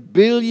 trillion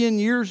billion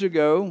years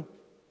ago,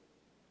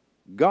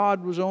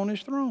 God was on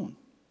his throne.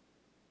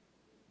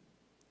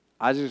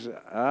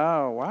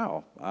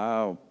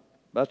 Wow.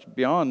 That's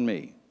beyond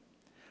me.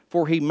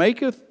 For he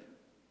maketh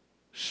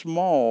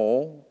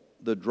small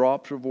the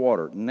drops of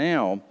water.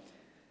 Now,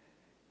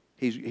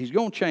 he's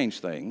going to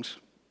change things,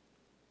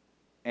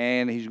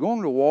 and he's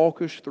going to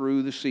walk us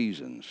through the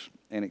seasons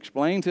and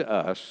explain to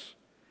us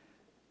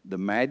the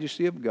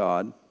majesty of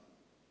God,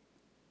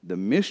 the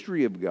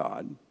mystery of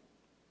God,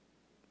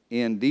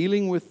 in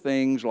dealing with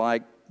things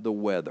like the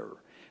weather.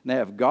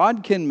 Now, if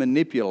God can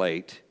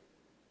manipulate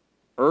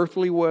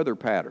earthly weather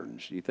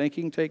patterns, do you think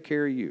he can take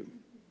care of you?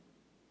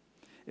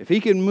 If he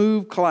can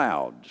move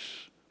clouds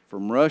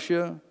from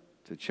Russia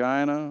to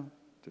China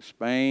to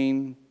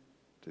Spain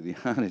to the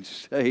United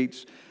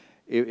States,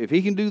 if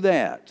he can do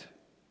that,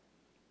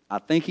 I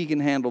think he can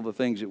handle the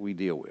things that we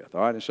deal with. All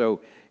right, and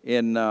so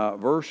in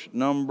verse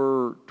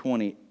number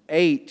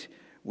 28,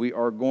 we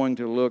are going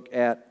to look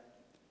at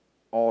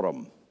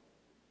autumn,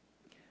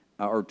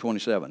 or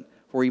 27.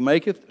 For he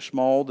maketh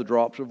small the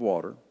drops of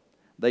water,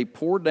 they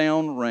pour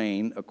down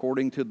rain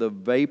according to the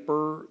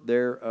vapor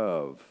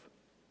thereof,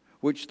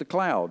 which the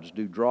clouds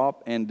do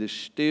drop and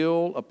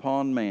distill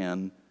upon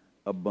man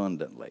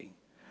abundantly.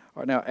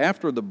 All right, now,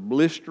 after the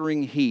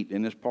blistering heat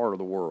in this part of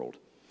the world,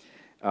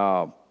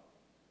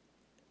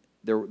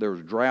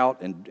 there's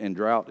drought, and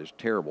drought is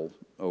terrible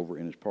over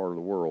in this part of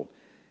the world.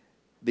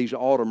 These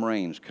autumn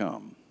rains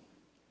come,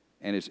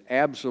 and it's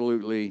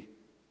absolutely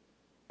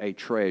a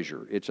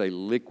treasure. It's a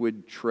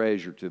liquid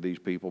treasure to these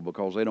people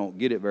because they don't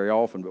get it very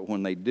often, but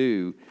when they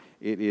do,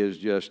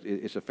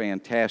 it's a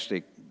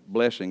fantastic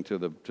blessing to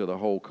the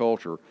whole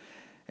culture.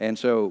 And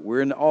so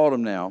we're in the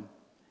autumn now,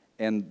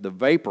 and the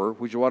vapor,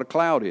 which is what a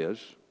cloud is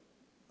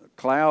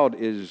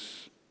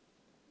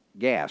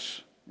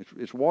gas.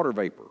 It's water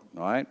vapor,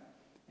 all right?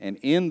 And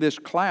in this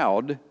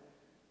cloud,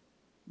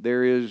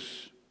 there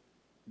is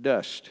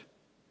dust.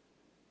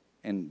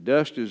 And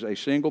dust is a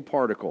single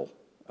particle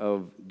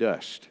of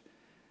dust.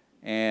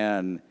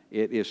 And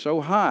it is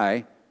so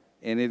high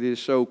and it is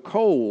so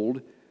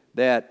cold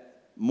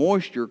that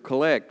moisture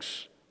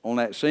collects on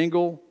that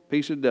single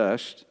piece of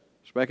dust,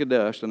 speck of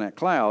dust in that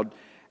cloud,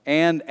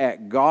 and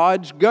at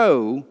God's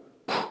go,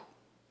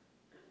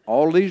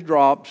 all these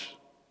drops,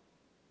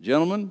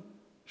 gentlemen,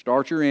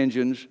 start your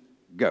engines,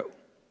 go.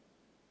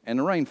 And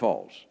the rain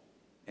falls.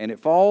 And it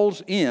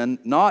falls in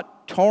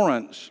not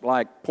torrents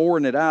like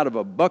pouring it out of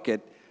a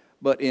bucket,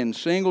 but in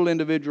single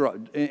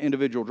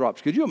individual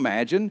drops. Could you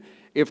imagine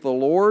if the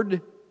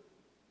Lord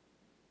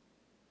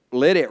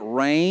let it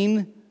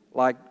rain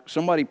like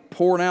somebody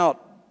pouring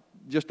out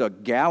just a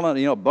gallon,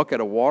 a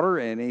bucket of water,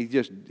 and he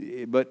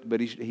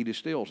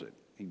distills it.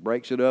 He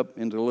breaks it up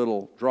into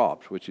little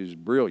drops, which is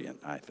brilliant,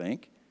 I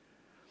think.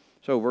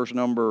 So verse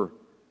number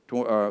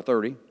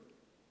 30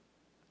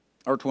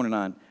 or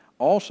 29.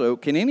 Also,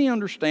 can any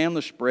understand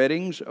the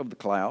spreadings of the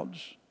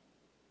clouds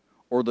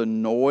or the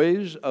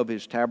noise of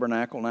his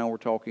tabernacle? Now we're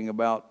talking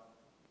about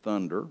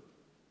thunder.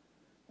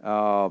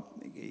 Now,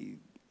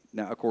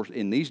 of course,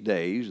 in these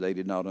days, they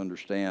did not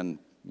understand,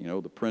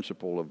 the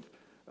principle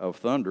of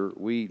thunder.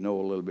 We know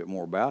a little bit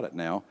more about it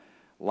now.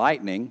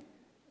 Lightning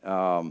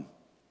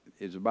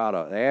is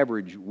about the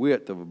average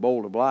width of a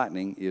bolt of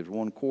lightning is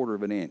 1/4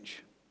 of an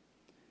inch.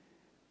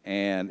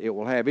 And it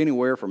will have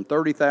anywhere from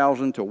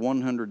 30,000 to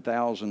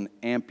 100,000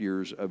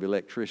 amperes of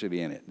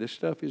electricity in it. This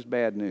stuff is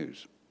bad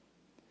news.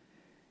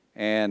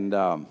 And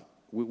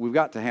we've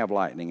got to have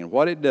lightning. And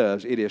what it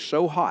does, it is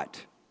so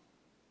hot.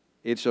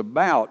 It's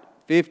about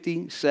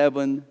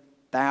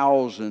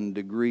 57,000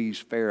 degrees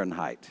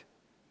Fahrenheit.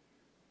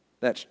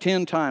 That's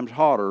 10 times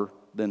hotter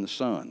than the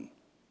sun.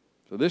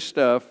 So this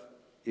stuff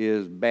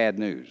is bad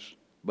news,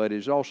 but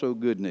it's also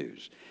good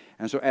news.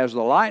 And so as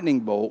the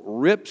lightning bolt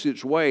rips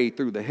its way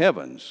through the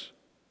heavens,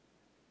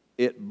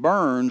 it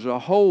burns a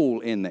hole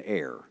in the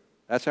air.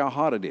 That's how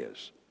hot it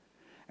is.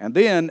 And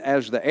then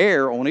as the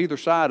air on either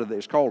side of it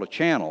is called a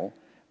channel,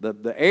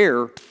 the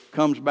air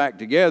comes back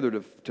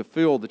together to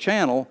fill the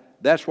channel.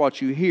 That's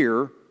what you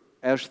hear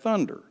as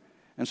thunder.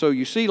 And so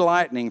you see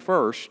lightning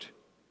first,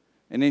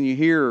 and then you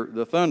hear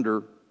the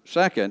thunder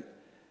second.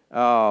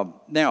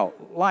 Now,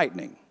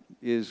 lightning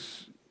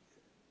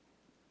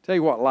tell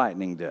you what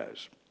lightning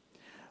does.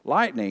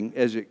 Lightning,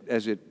 as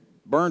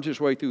it burns its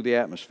way through the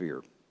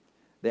atmosphere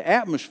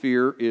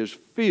is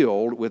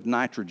filled with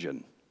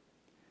nitrogen.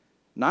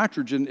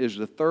 Nitrogen is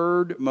the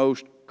third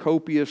most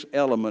copious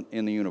element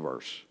in the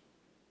universe.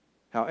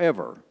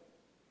 However,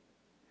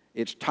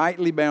 it's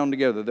tightly bound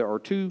together. There are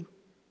two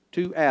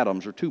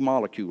atoms, or two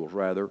molecules,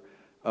 rather,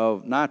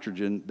 of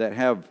nitrogen that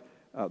have,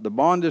 the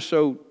bond is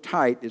so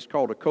tight, it's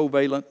called a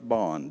covalent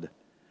bond.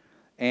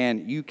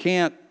 And you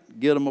can't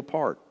get them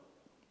apart.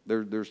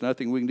 There's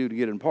nothing we can do to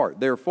get them apart.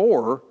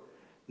 Therefore,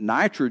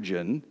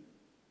 nitrogen,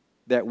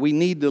 that we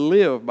need to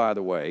live, by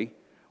the way,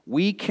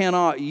 we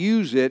cannot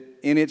use it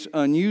in its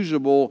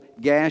unusable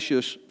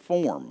gaseous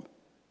form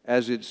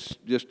as it's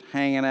just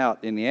hanging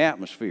out in the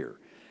atmosphere.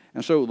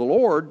 And so the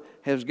Lord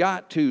has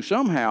got to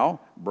somehow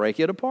break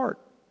it apart.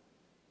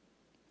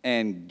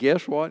 And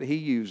guess what He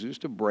uses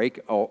to break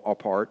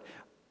apart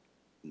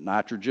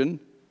nitrogen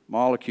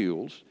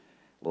molecules?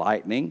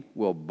 Lightning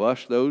will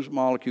bust those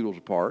molecules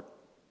apart.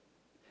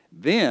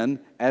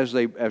 Then, as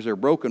they're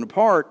broken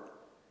apart,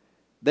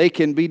 they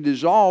can be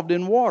dissolved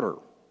in water.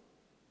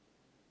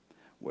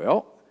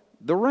 Well,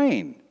 the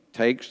rain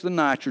takes the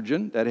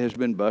nitrogen that has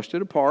been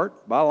busted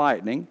apart by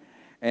lightning,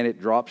 and it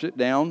drops it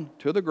down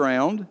to the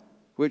ground,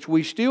 which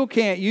we still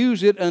can't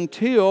use it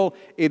until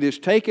it is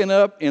taken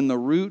up in the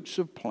roots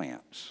of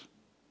plants.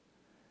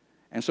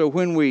 And so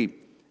when we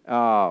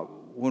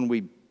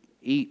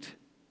eat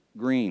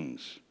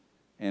greens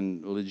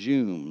and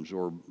legumes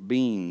or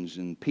beans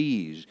and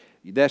peas,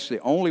 that's the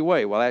only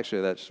way, well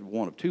actually that's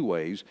one of two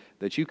ways,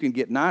 that you can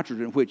get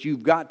nitrogen, which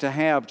you've got to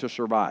have to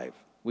survive.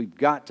 We've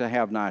got to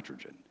have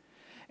nitrogen.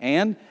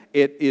 And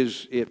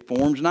it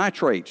forms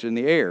nitrates in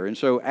the air. And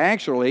so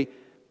actually,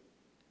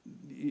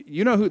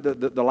 you know who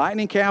the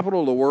lightning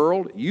capital of the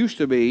world used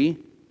to be?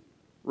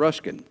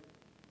 Ruskin,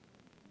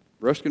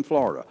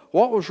 Florida.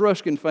 What was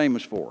Ruskin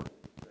famous for?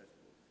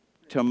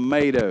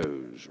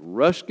 Tomatoes.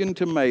 Ruskin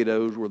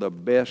tomatoes were the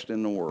best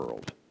in the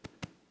world.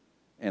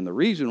 And the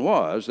reason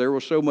was there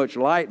was so much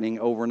lightning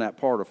over in that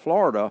part of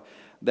Florida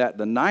that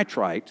the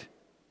nitrite,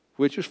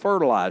 which is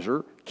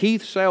fertilizer,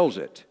 Keith sells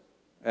it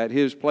at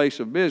his place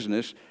of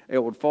business.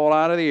 It would fall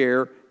out of the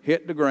air,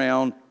 hit the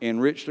ground,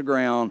 enrich the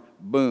ground,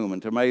 boom,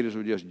 and tomatoes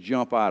would just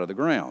jump out of the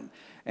ground.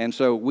 And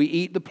so we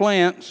eat the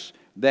plants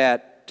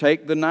that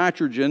take the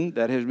nitrogen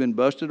that has been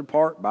busted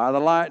apart by the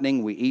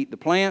lightning. We eat the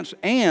plants,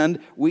 and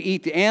we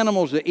eat the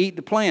animals that eat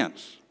the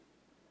plants.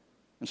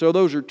 And so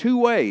those are two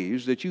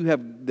ways that you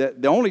have,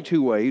 the only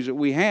two ways that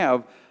we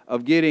have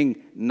of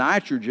getting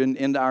nitrogen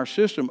into our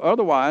system.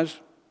 Otherwise,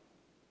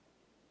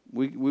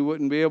 we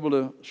wouldn't be able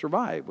to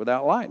survive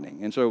without lightning.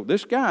 And so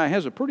this guy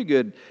has a pretty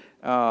good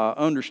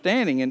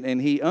understanding,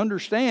 and he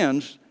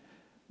understands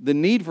the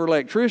need for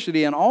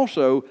electricity, and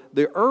also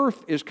the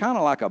earth is kind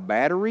of like a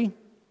battery.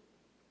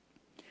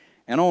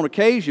 And on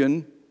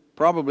occasion,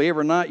 probably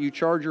every night you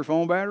charge your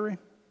phone battery.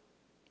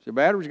 So the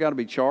battery's got to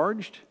be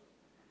charged.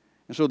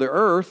 And so the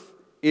earth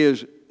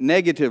is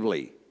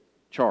negatively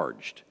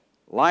charged.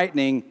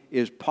 Lightning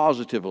is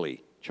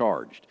positively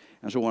charged.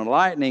 And so when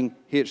lightning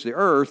hits the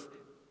earth,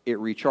 it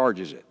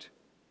recharges it.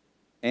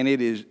 And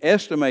it is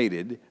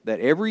estimated that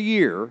every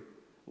year,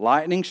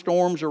 lightning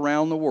storms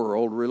around the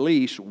world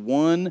release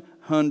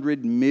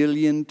 100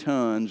 million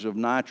tons of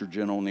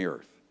nitrogen on the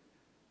earth.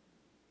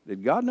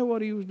 Did God know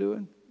what He was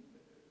doing?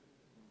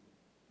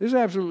 This is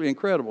absolutely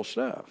incredible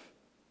stuff.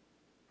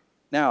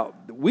 Now,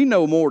 we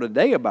know more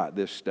today about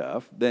this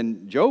stuff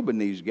than Job and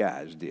these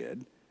guys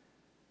did.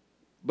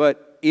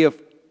 But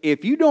if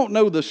you don't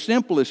know the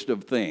simplest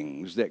of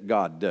things that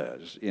God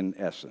does, in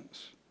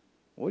essence,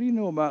 what do you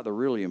know about the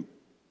really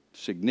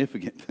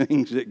significant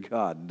things that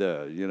God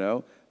does, you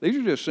know? These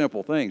are just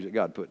simple things that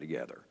God put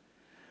together.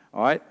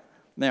 All right?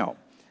 Now,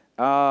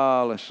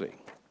 let's see.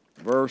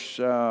 Verse,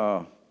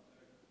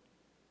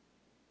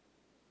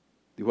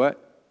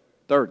 what?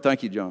 Third,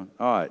 thank you, John.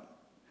 All right.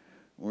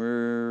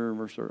 Where,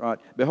 verse 3? All right.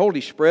 Behold,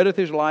 he spreadeth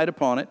his light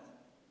upon it,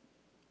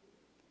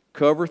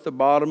 covereth the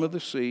bottom of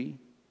the sea.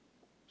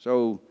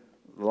 So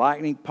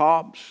lightning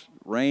pops,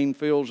 rain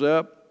fills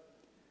up.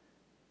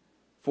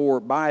 For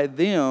by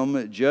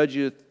them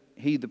judgeth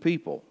he the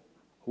people.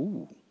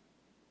 Ooh.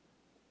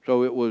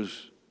 So it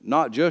was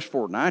not just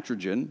for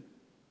nitrogen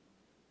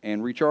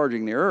and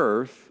recharging the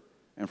earth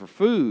and for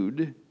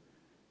food,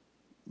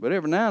 but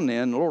every now and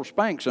then the Lord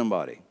spanks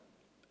somebody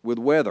with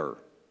weather.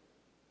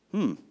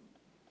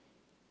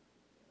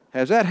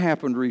 Has that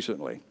happened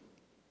recently?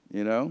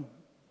 You know,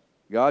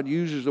 God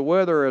uses the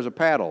weather as a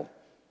paddle,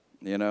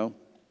 you know.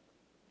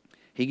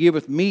 He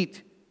giveth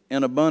meat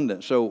in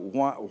abundance. So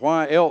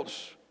why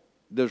else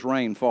does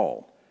rain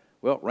fall?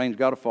 Well, rain's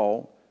got to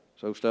fall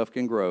so stuff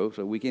can grow,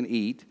 so we can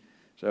eat.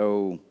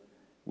 So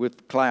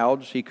with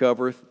clouds he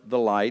covereth the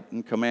light,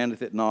 and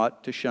commandeth it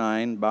not to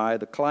shine by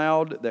the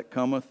cloud that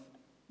cometh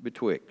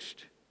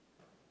betwixt.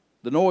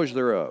 The noise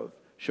thereof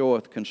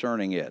showeth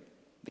concerning it.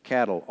 The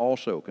cattle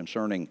also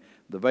concerning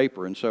the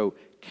vapor. And so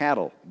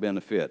cattle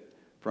benefit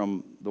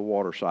from the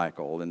water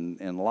cycle,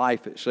 and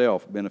life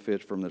itself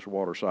benefits from this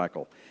water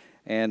cycle.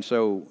 And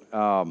so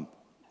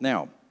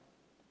now,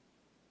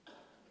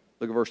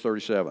 look at verse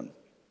 37.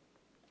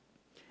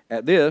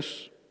 At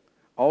this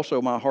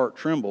also my heart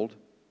trembled,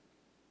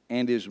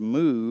 and is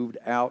moved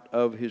out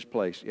of his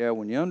place. Yeah,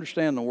 when you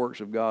understand the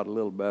works of God a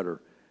little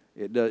better,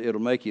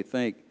 it'll make you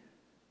think,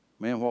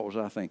 man, what was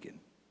I thinking?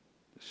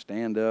 To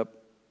stand up,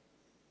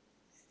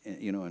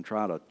 you know, and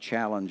try to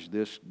challenge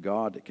this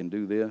God that can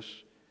do this.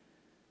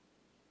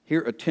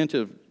 Hear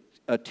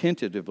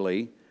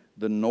attentively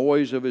the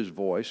noise of his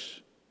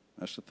voice,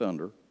 that's the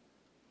thunder,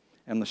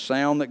 and the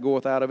sound that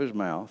goeth out of his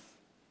mouth.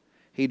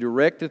 He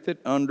directeth it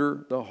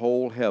under the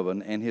whole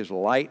heaven, and his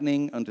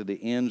lightning unto the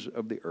ends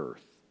of the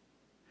earth.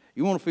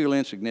 You want to feel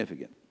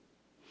insignificant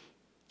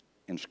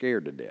and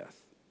scared to death?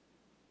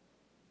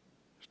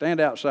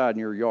 Stand outside in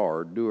your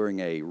yard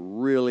during a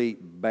really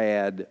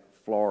bad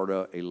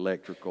Florida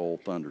electrical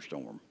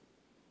thunderstorm.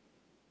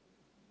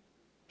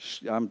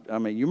 I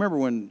mean, you remember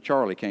when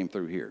Charlie came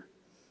through here?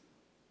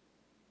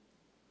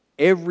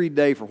 Every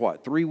day for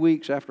what, 3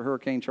 weeks after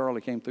Hurricane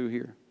Charlie came through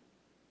here?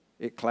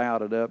 It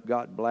clouded up,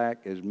 got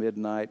black as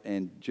midnight,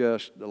 and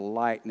just the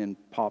lightning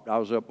popped. I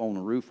was up on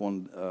the roof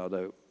on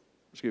it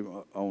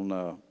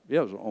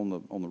was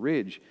on the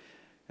ridge,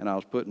 and I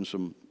was putting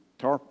some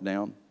tarp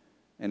down,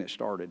 and it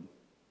started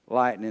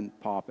lightning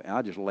popping.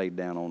 I just laid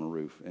down on the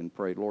roof and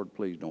prayed, Lord,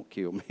 please don't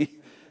kill me.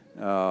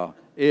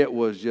 It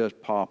was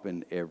just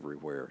popping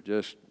everywhere,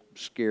 just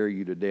scare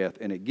you to death.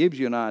 And it gives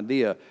you an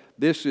idea.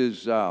 This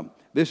is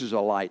a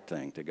light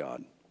thing to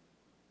God.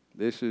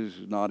 This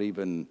is not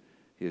even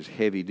his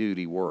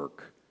heavy-duty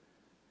work.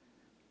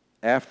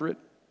 After it,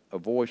 a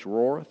voice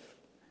roareth.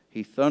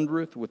 He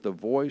thundereth with the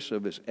voice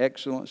of his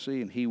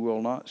excellency, and he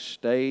will not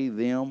stay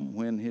them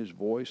when his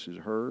voice is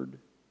heard.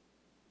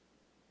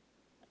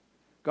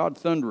 God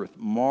thundereth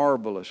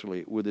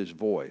marvelously with his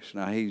voice.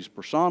 Now, he's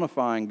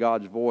personifying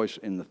God's voice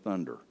in the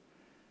thunder.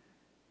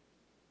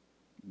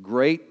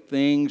 Great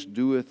things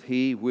doeth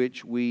he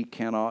which we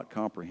cannot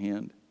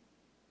comprehend.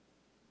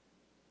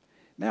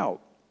 Now,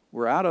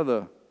 we're out of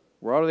the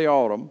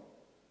autumn.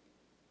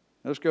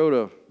 Let's go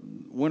to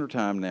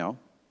wintertime now.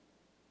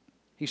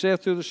 He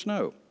saith to the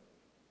snow.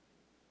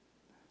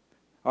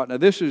 All right, now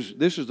this is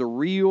the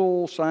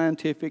real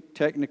scientific,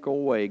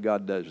 technical way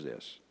God does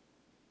this.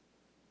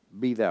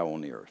 Be thou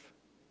on the earth.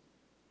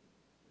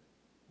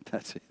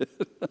 That's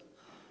it.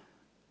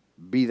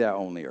 Be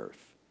thou on the earth.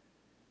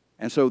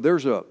 And so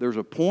there's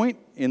a point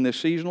in this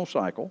seasonal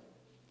cycle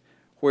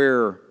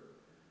where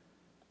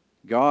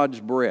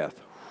God's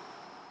breath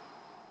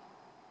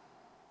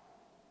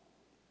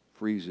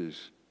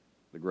freezes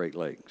the Great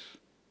Lakes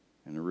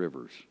and the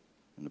rivers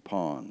and the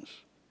ponds,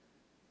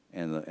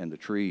 and the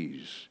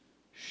trees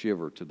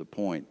shiver to the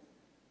point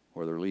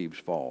where their leaves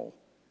fall,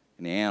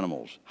 and the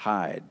animals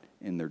hide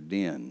in their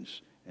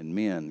dens, and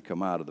men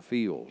come out of the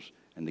fields,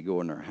 and they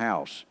go in their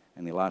house,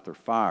 and they light their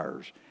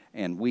fires.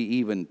 And we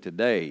even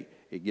today,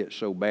 it gets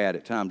so bad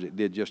at times, it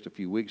did just a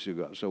few weeks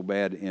ago, so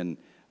bad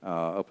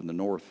up in the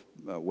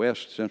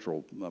northwest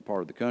central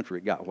part of the country,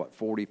 it got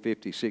 40,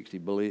 50, 60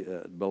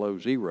 below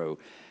zero,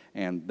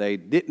 and they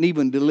didn't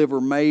even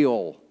deliver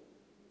mail.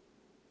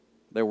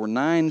 There were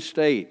 9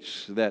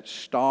 states that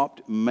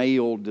stopped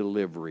mail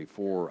delivery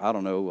for, I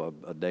don't know,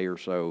 a day or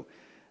so.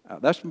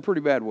 That's some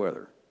pretty bad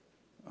weather,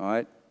 all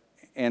right?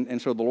 And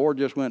so the Lord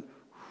just went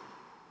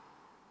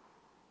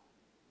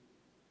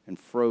and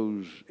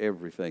froze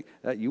everything.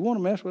 You want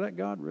to mess with that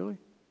God, really?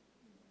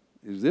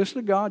 Is this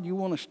the God you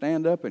want to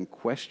stand up and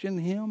question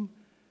him?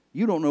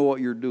 You don't know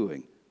what you're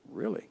doing.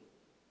 Really?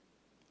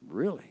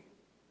 Really?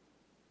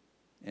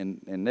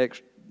 And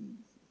next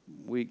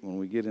week, when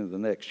we get into the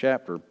next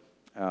chapter,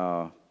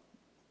 we're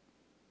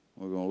going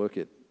to look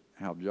at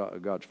how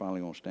God's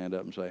finally going to stand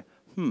up and say,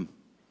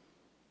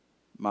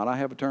 might I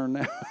have a turn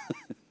now?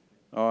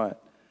 All right.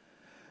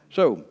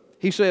 So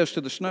he says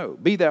to the snow,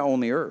 be thou on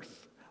the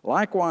earth.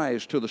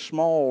 Likewise to the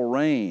small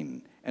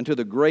rain and to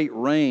the great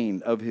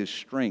rain of his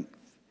strength.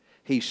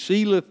 He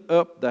sealeth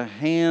up the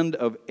hand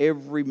of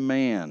every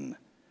man.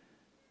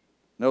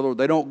 In other words,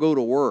 they don't go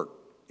to work.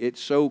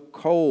 It's so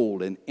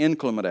cold and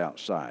inclement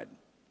outside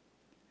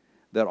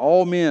that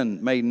all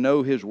men may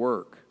know his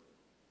work.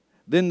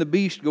 Then the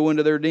beasts go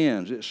into their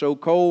dens. It's so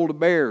cold the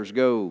bears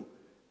go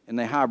and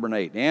they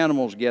hibernate. The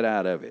animals get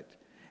out of it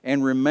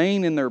and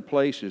remain in their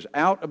places.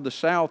 Out of the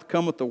south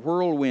cometh the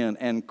whirlwind,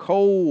 and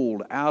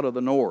cold out of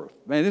the north.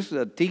 Man, this is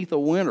a teeth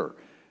of winter,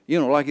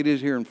 like it is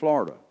here in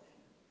Florida.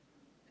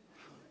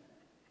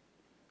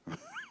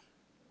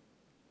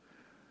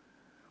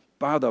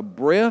 By the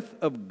breath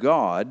of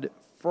God,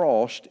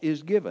 frost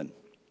is given,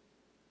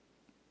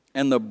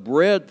 and the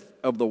breadth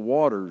of the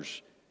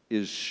waters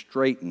is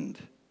straitened.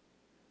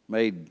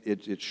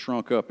 It's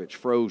shrunk up, it's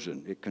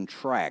frozen, it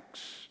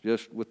contracts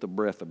just with the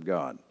breath of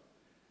God.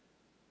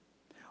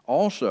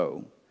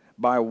 Also,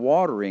 by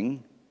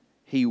watering,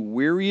 he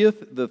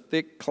wearieth the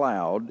thick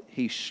cloud,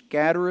 he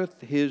scattereth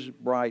his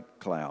bright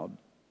cloud,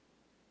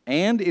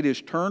 and it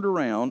is turned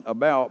around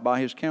about by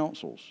his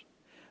counsels,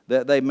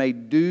 that they may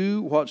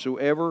do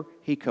whatsoever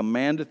he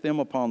commandeth them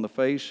upon the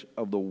face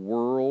of the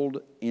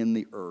world in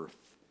the earth.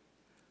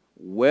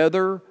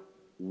 Weather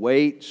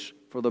waits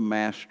for the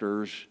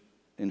master's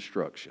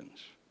instructions.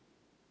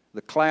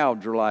 The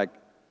clouds are like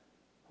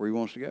where he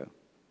wants to go.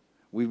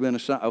 We've been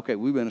assigned to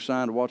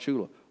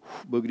Wauchula.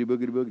 Boogity,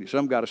 boogity, boogity.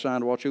 Some got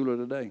assigned to Wauchula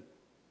today.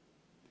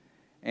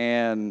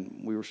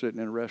 And we were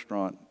sitting in a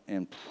restaurant,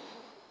 and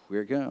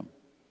here it comes.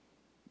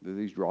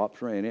 These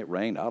drops rain. It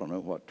rained,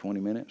 20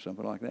 minutes,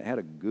 something like that. It had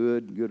a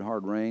good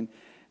hard rain.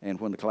 And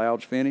when the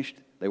clouds finished,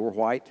 they were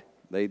white.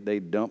 They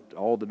dumped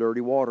all the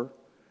dirty water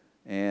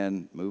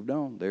and moved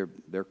on.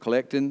 They're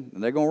collecting,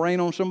 and they're going to rain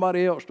on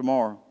somebody else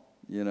tomorrow.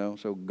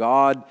 So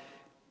God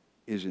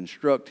is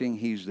instructing.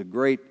 He's the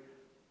great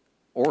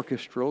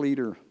orchestra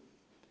leader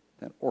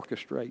that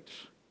orchestrates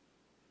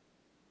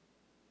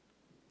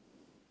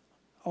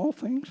all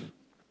things.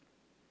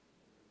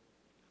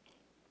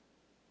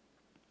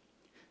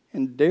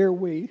 And dare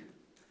we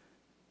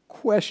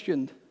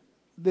question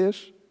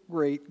this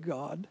great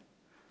God?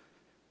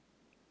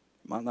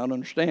 Might not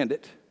understand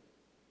it,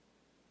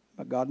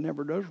 but God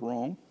never does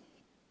wrong.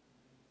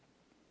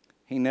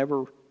 He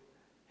never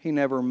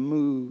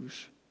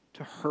moves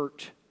to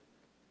hurt.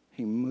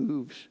 He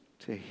moves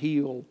to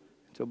heal,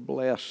 to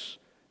bless,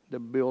 to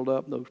build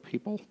up those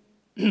people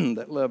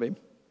that love him.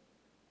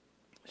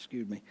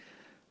 Excuse me.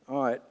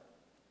 All right,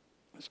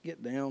 let's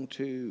get down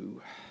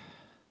to...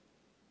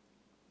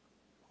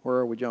 Where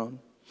are we, John?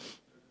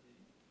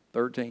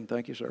 13.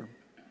 Thank you, sir.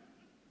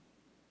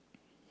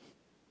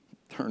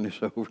 Turn this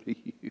over to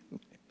you.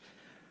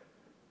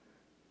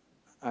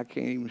 I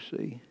can't even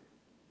see.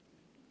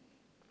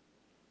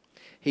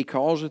 He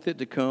causeth it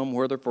to come,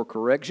 whether for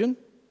correction.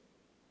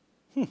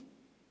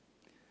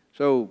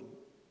 So,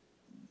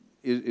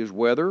 is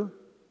weather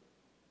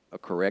a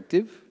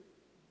corrective?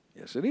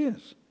 Yes, it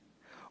is.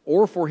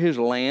 Or for his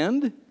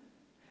land.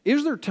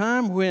 Is there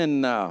time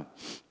when the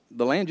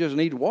land just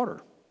needs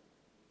water?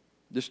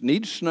 Just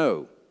needs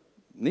snow.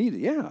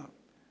 Yeah.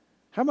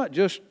 How about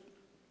just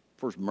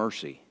for his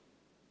mercy?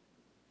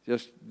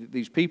 Just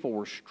these people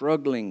were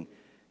struggling,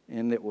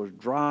 and it was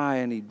dry,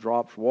 and he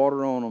drops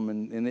water on them,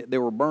 and they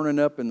were burning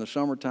up in the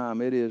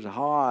summertime. It is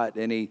hot,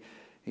 and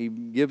he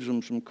gives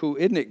them some cool.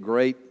 Isn't it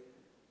great?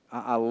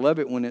 I love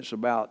it when it's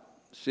about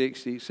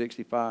 60,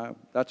 65.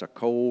 That's a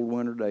cold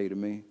winter day to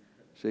me,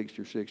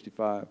 60 or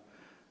 65.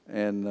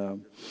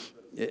 And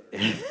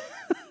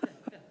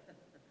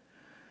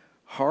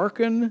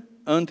hearken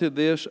unto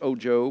this, O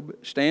Job,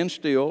 stand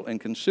still and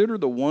consider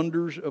the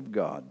wonders of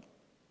God.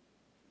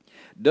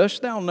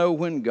 Dost thou know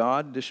when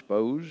God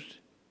disposed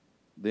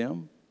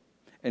them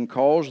and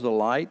caused the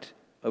light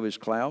of his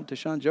cloud to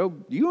shine?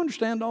 Job, do you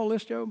understand all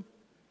this, Job?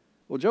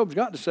 Well, Job's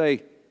got to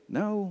say,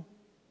 no.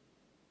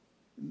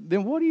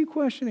 Then what are you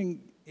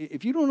questioning?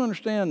 If you don't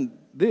understand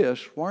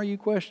this, why are you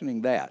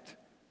questioning that?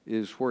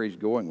 Is where he's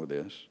going with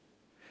this.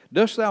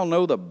 Dost thou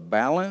know the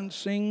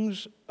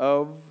balancings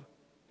of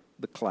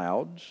the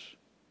clouds?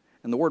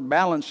 And the word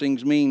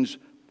balancings means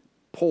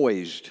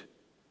poised.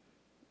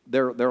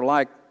 They're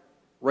like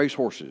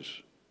racehorses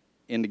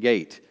in the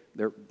gate.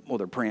 They're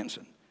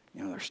prancing.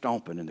 They're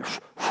stomping, and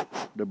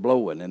they're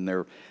blowing, and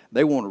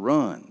they want to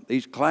run.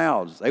 These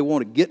clouds, they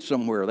want to get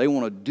somewhere. They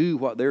want to do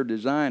what they're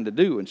designed to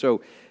do. And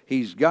so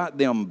he's got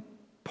them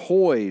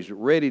poised,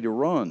 ready to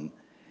run,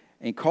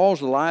 and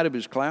caused the light of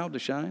his cloud to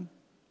shine.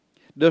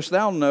 Dost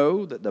thou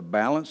know that the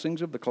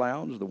balancings of the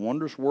clouds, the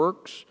wondrous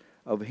works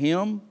of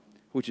him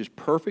which is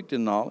perfect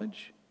in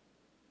knowledge?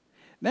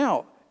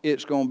 Now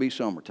it's going to be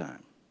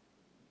summertime.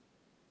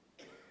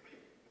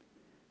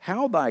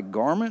 How thy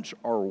garments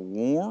are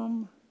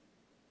warm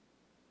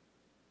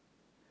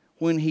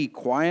when he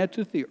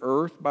quieteth the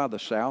earth by the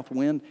south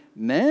wind.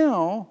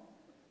 Now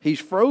he's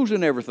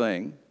frozen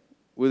everything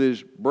with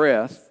his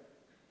breath.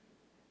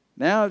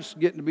 Now it's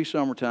getting to be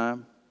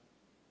summertime,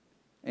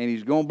 and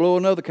he's going to blow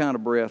another kind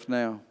of breath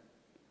now.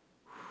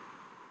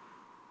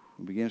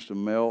 It begins to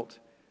melt,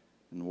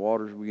 and the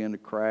waters begin to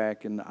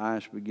crack, and the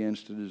ice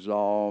begins to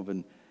dissolve,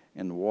 and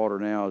the water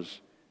now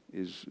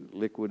is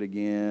liquid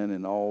again,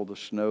 and all the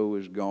snow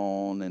is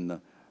gone, and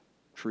the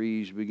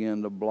trees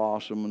begin to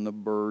blossom, and the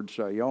birds.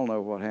 So y'all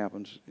know what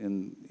happens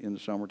in the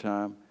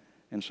summertime.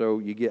 And so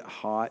you get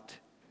hot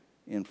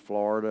in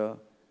Florida,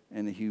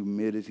 and the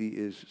humidity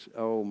is,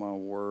 oh my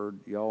word,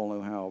 y'all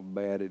know how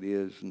bad it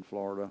is in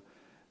Florida.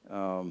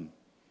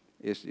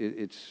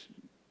 It's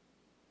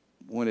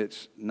when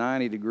it's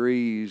 90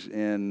 degrees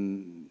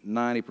and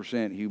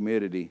 90%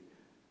 humidity,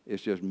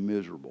 it's just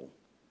miserable.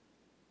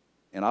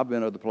 And I've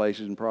been other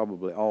places, and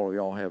probably all of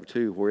y'all have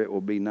too, where it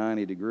will be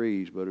 90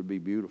 degrees, but it'll be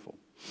beautiful.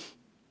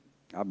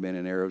 I've been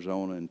in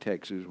Arizona and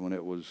Texas when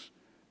it was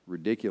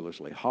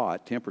ridiculously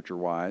hot,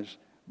 temperature-wise,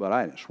 but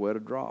I didn't sweat a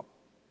drop.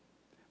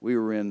 We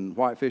were in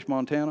Whitefish,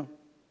 Montana.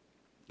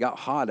 Got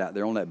hot out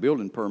there on that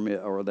building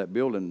permit, or that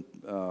building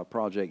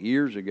project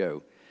years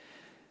ago.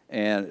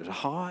 And it was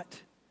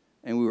hot,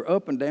 and we were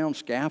up and down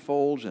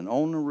scaffolds and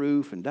on the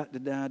roof, and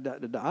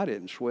da-da-da-da-da-da. I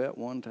didn't sweat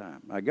one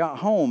time. I got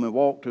home and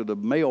walked to the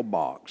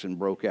mailbox and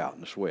broke out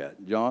in the sweat.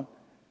 John?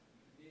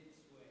 You did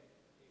sweat.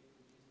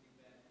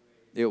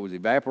 It was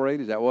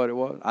evaporated? Is that what it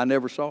was? I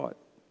never saw it.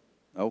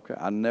 Okay,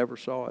 I never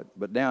saw it.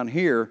 But down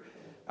here,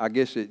 I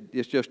guess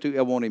it's just too,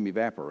 it won't even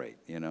evaporate,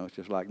 you know. It's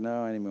just like,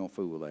 no, I ain't even going to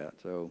fool with that.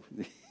 So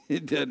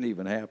it doesn't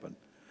even happen.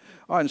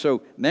 All right, and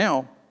so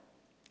now,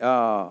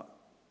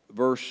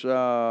 verse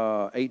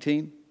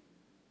 18.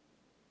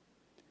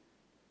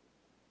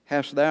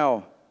 Hast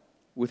thou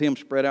with him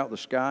spread out the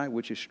sky,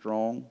 which is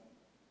strong,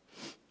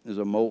 as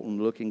a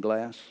molten looking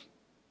glass?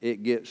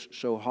 It gets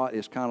so hot,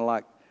 it's kind of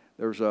like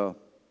there's a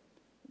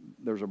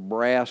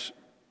brass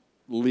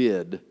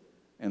lid,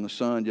 and the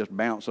sun just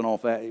bouncing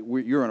off that.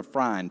 You're in a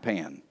frying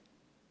pan.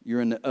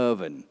 You're in the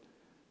oven.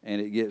 And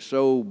it gets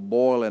so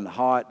boiling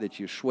hot that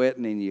you're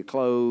sweating in your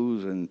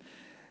clothes.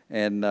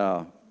 And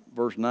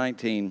verse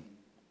 19,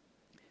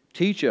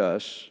 teach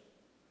us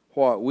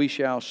what we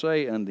shall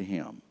say unto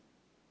him.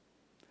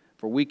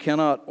 For we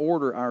cannot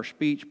order our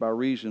speech by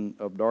reason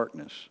of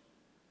darkness.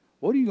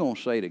 What are you going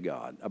to say to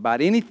God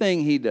about anything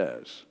he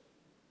does?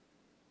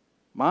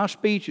 My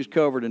speech is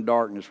covered in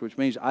darkness, which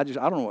means I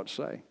don't know what to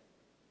say.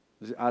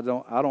 I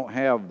don't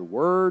have the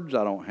words.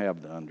 I don't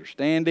have the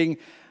understanding.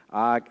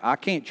 I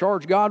can't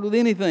charge God with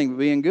anything but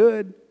being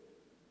good.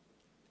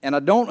 And I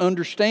don't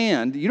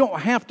understand. You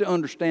don't have to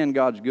understand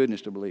God's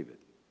goodness to believe it.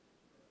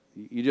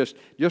 You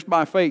just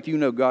by faith, you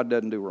know God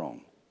doesn't do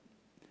wrong.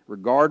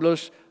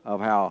 Regardless of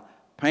how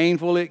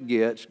painful it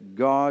gets,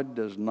 God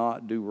does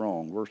not do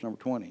wrong. Verse number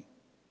 20.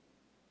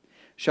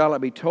 Shall it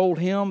be told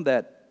him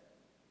that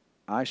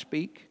I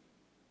speak?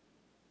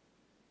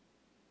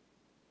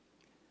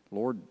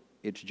 Lord,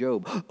 it's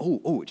Job.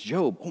 Oh, it's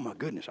Job. Oh, my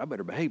goodness, I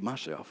better behave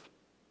myself.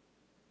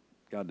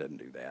 God doesn't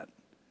do that.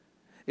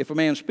 If a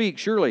man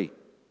speaks, surely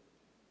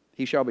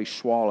he shall be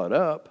swallowed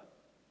up.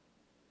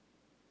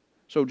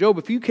 So, Job,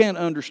 if you can't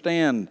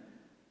understand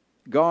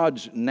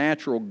God's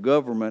natural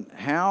government,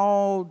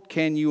 how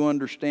can you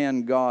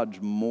understand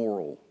God's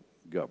moral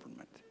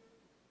government?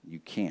 You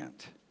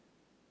can't.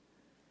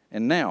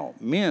 And now,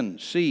 men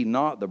see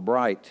not the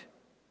bright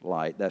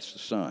light, that's the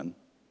sun,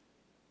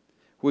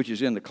 which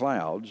is in the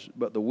clouds,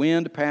 but the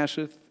wind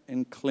passeth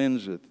and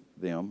cleanseth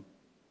them.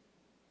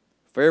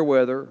 Fair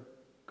weather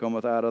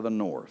cometh out of the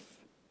north.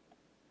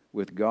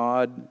 With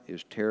God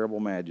is terrible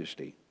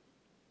majesty.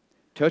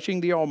 Touching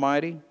the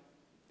Almighty,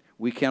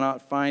 we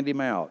cannot find him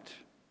out.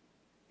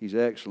 He's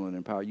excellent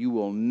in power. You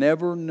will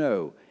never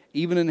know,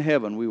 even in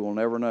heaven, we will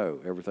never know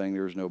everything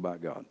there is to know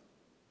about God.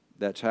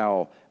 That's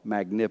how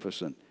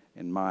magnificent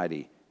and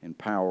mighty and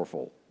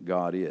powerful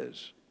God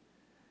is.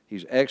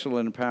 He's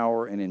excellent in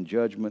power and in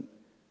judgment,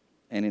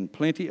 and in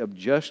plenty of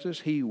justice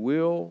he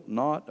will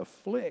not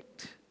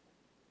afflict.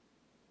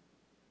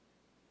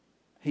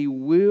 He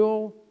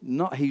will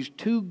not. He's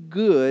too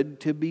good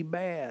to be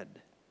bad.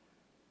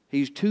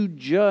 He's too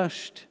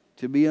just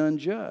to be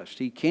unjust.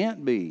 He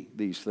can't be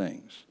these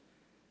things.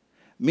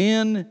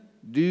 Men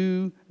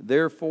do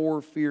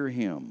therefore fear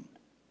him.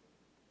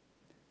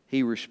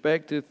 He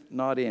respecteth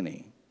not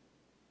any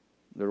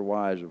that are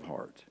wise of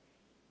heart.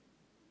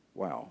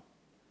 Wow.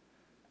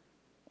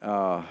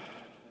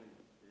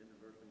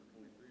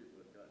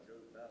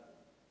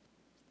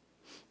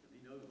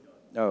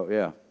 Oh,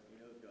 yeah. He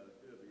knows God is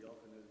good, but he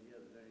also knows he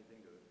hasn't done anything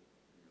to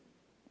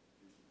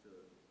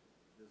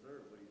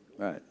deserve what he's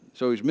doing. Right.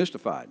 So he's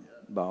mystified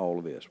by all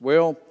of this.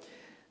 Well,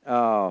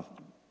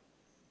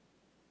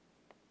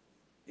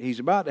 he's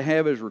about to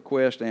have his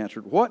request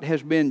answered. What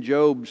has been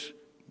Job's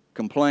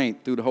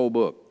complaint through the whole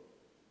book?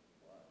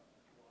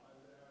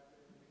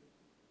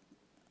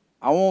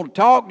 I want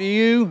to talk to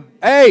you.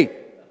 Hey,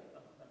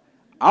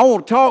 I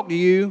want to talk to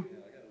you.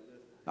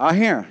 I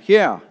hear.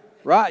 Yeah.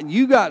 Right?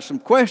 You got some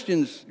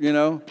questions, you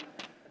know.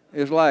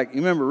 It's like,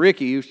 you remember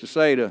Ricky used to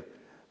say to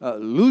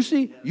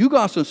Lucy, you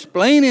got some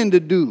explaining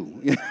to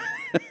do.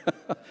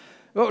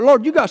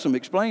 Lord, you got some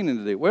explaining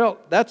to do. Well,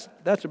 that's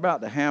about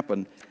to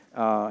happen.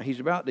 He's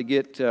about to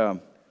get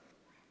a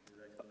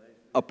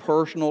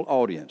personal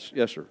audience.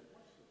 Yes, sir.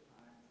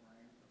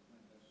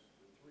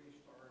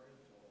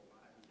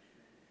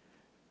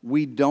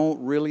 We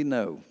don't really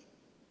know.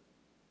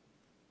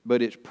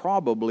 But it's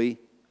probably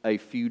a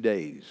few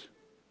days.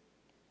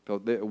 So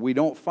we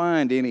don't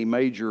find any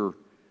major,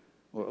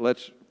 well,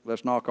 let's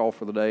knock off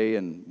for the day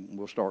and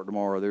we'll start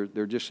tomorrow.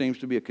 There just seems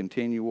to be a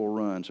continual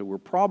run. So we're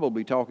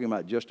probably talking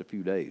about just a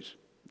few days.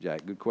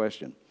 Jack, good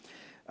question.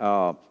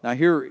 Now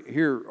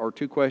here are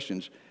two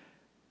questions.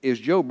 Is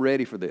Job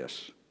ready for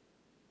this?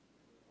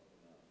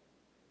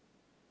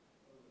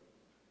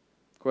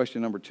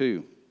 Question number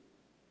 2.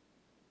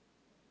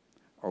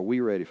 Are we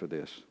ready for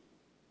this?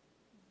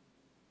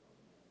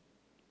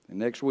 And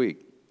next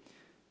week,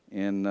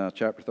 in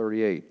chapter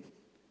 38,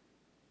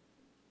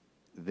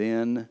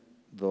 then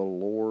the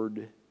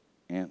Lord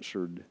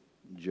answered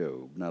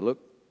Job. Now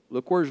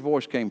look where his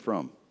voice came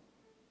from.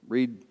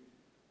 Read,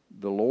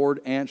 the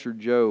Lord answered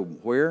Job.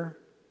 Where?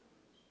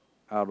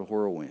 Out of a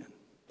whirlwind.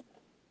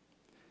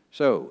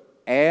 So,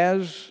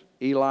 as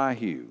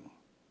Elihu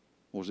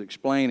was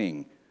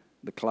explaining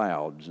the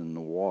clouds and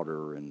the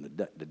water and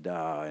the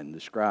and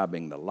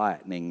describing the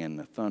lightning and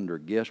the thunder,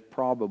 guess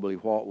probably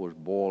what was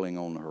boiling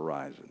on the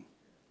horizon?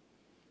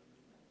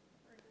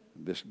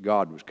 This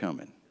God was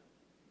coming.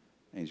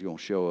 And he's going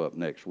to show up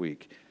next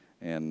week.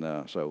 And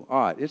so,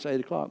 all right, it's 8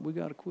 o'clock. We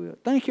got to quit.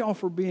 Thank y'all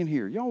for being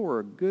here. Y'all were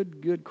a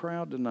good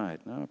crowd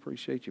tonight. And I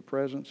appreciate your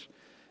presence.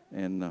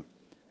 And,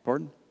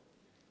 pardon?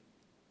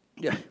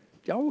 Yeah,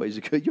 you always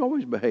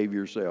behave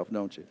yourself,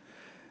 don't you?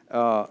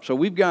 So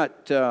we've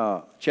got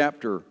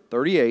chapter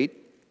 38,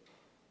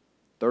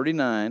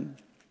 39,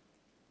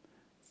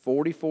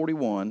 40,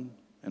 41,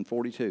 and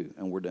 42,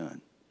 and we're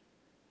done.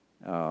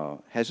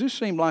 Has this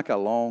seemed like a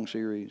long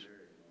series?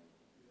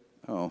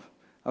 Oh.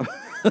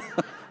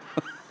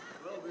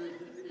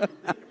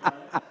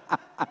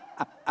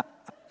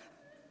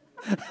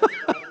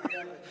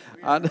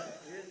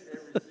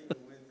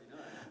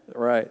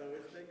 Right.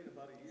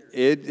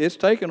 It's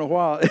taken a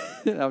while.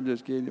 I'm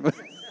just kidding.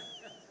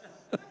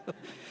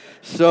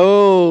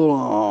 So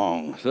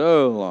long.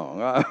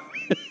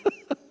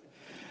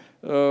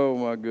 Oh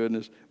my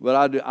goodness!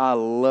 But I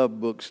love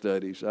book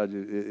studies. I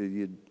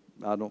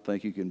don't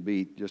think you can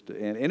beat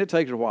and it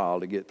takes a while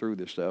to get through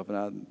this stuff.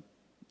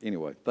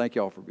 Anyway, thank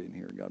y'all for being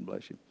here. God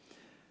bless you.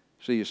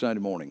 See you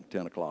Sunday morning,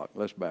 10 o'clock.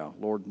 Let's bow.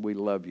 Lord, we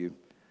love you.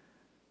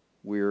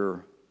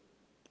 We're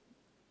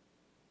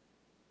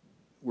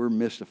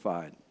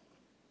mystified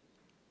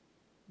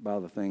by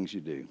the things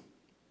you do.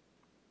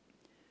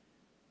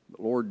 But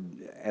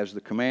Lord, as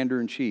the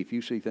commander-in-chief,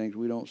 you see things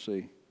we don't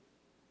see.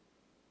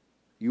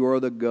 You are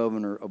the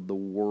governor of the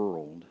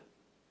world.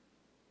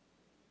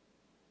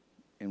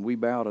 And we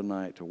bow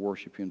tonight to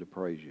worship you and to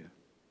praise you.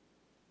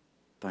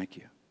 Thank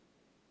you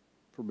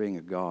for being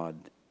a God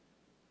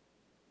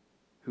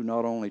who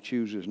not only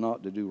chooses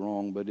not to do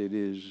wrong, but it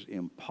is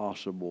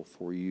impossible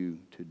for you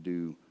to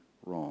do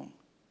wrong.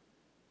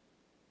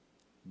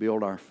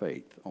 Build our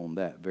faith on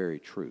that very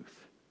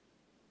truth.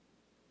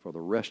 For the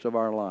rest of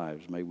our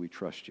lives, may we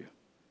trust you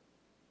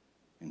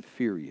and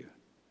fear you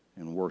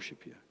and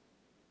worship you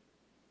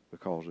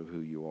because of who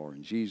you are.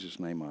 In Jesus'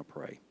 name I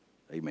pray.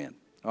 Amen.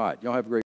 All right, y'all have a great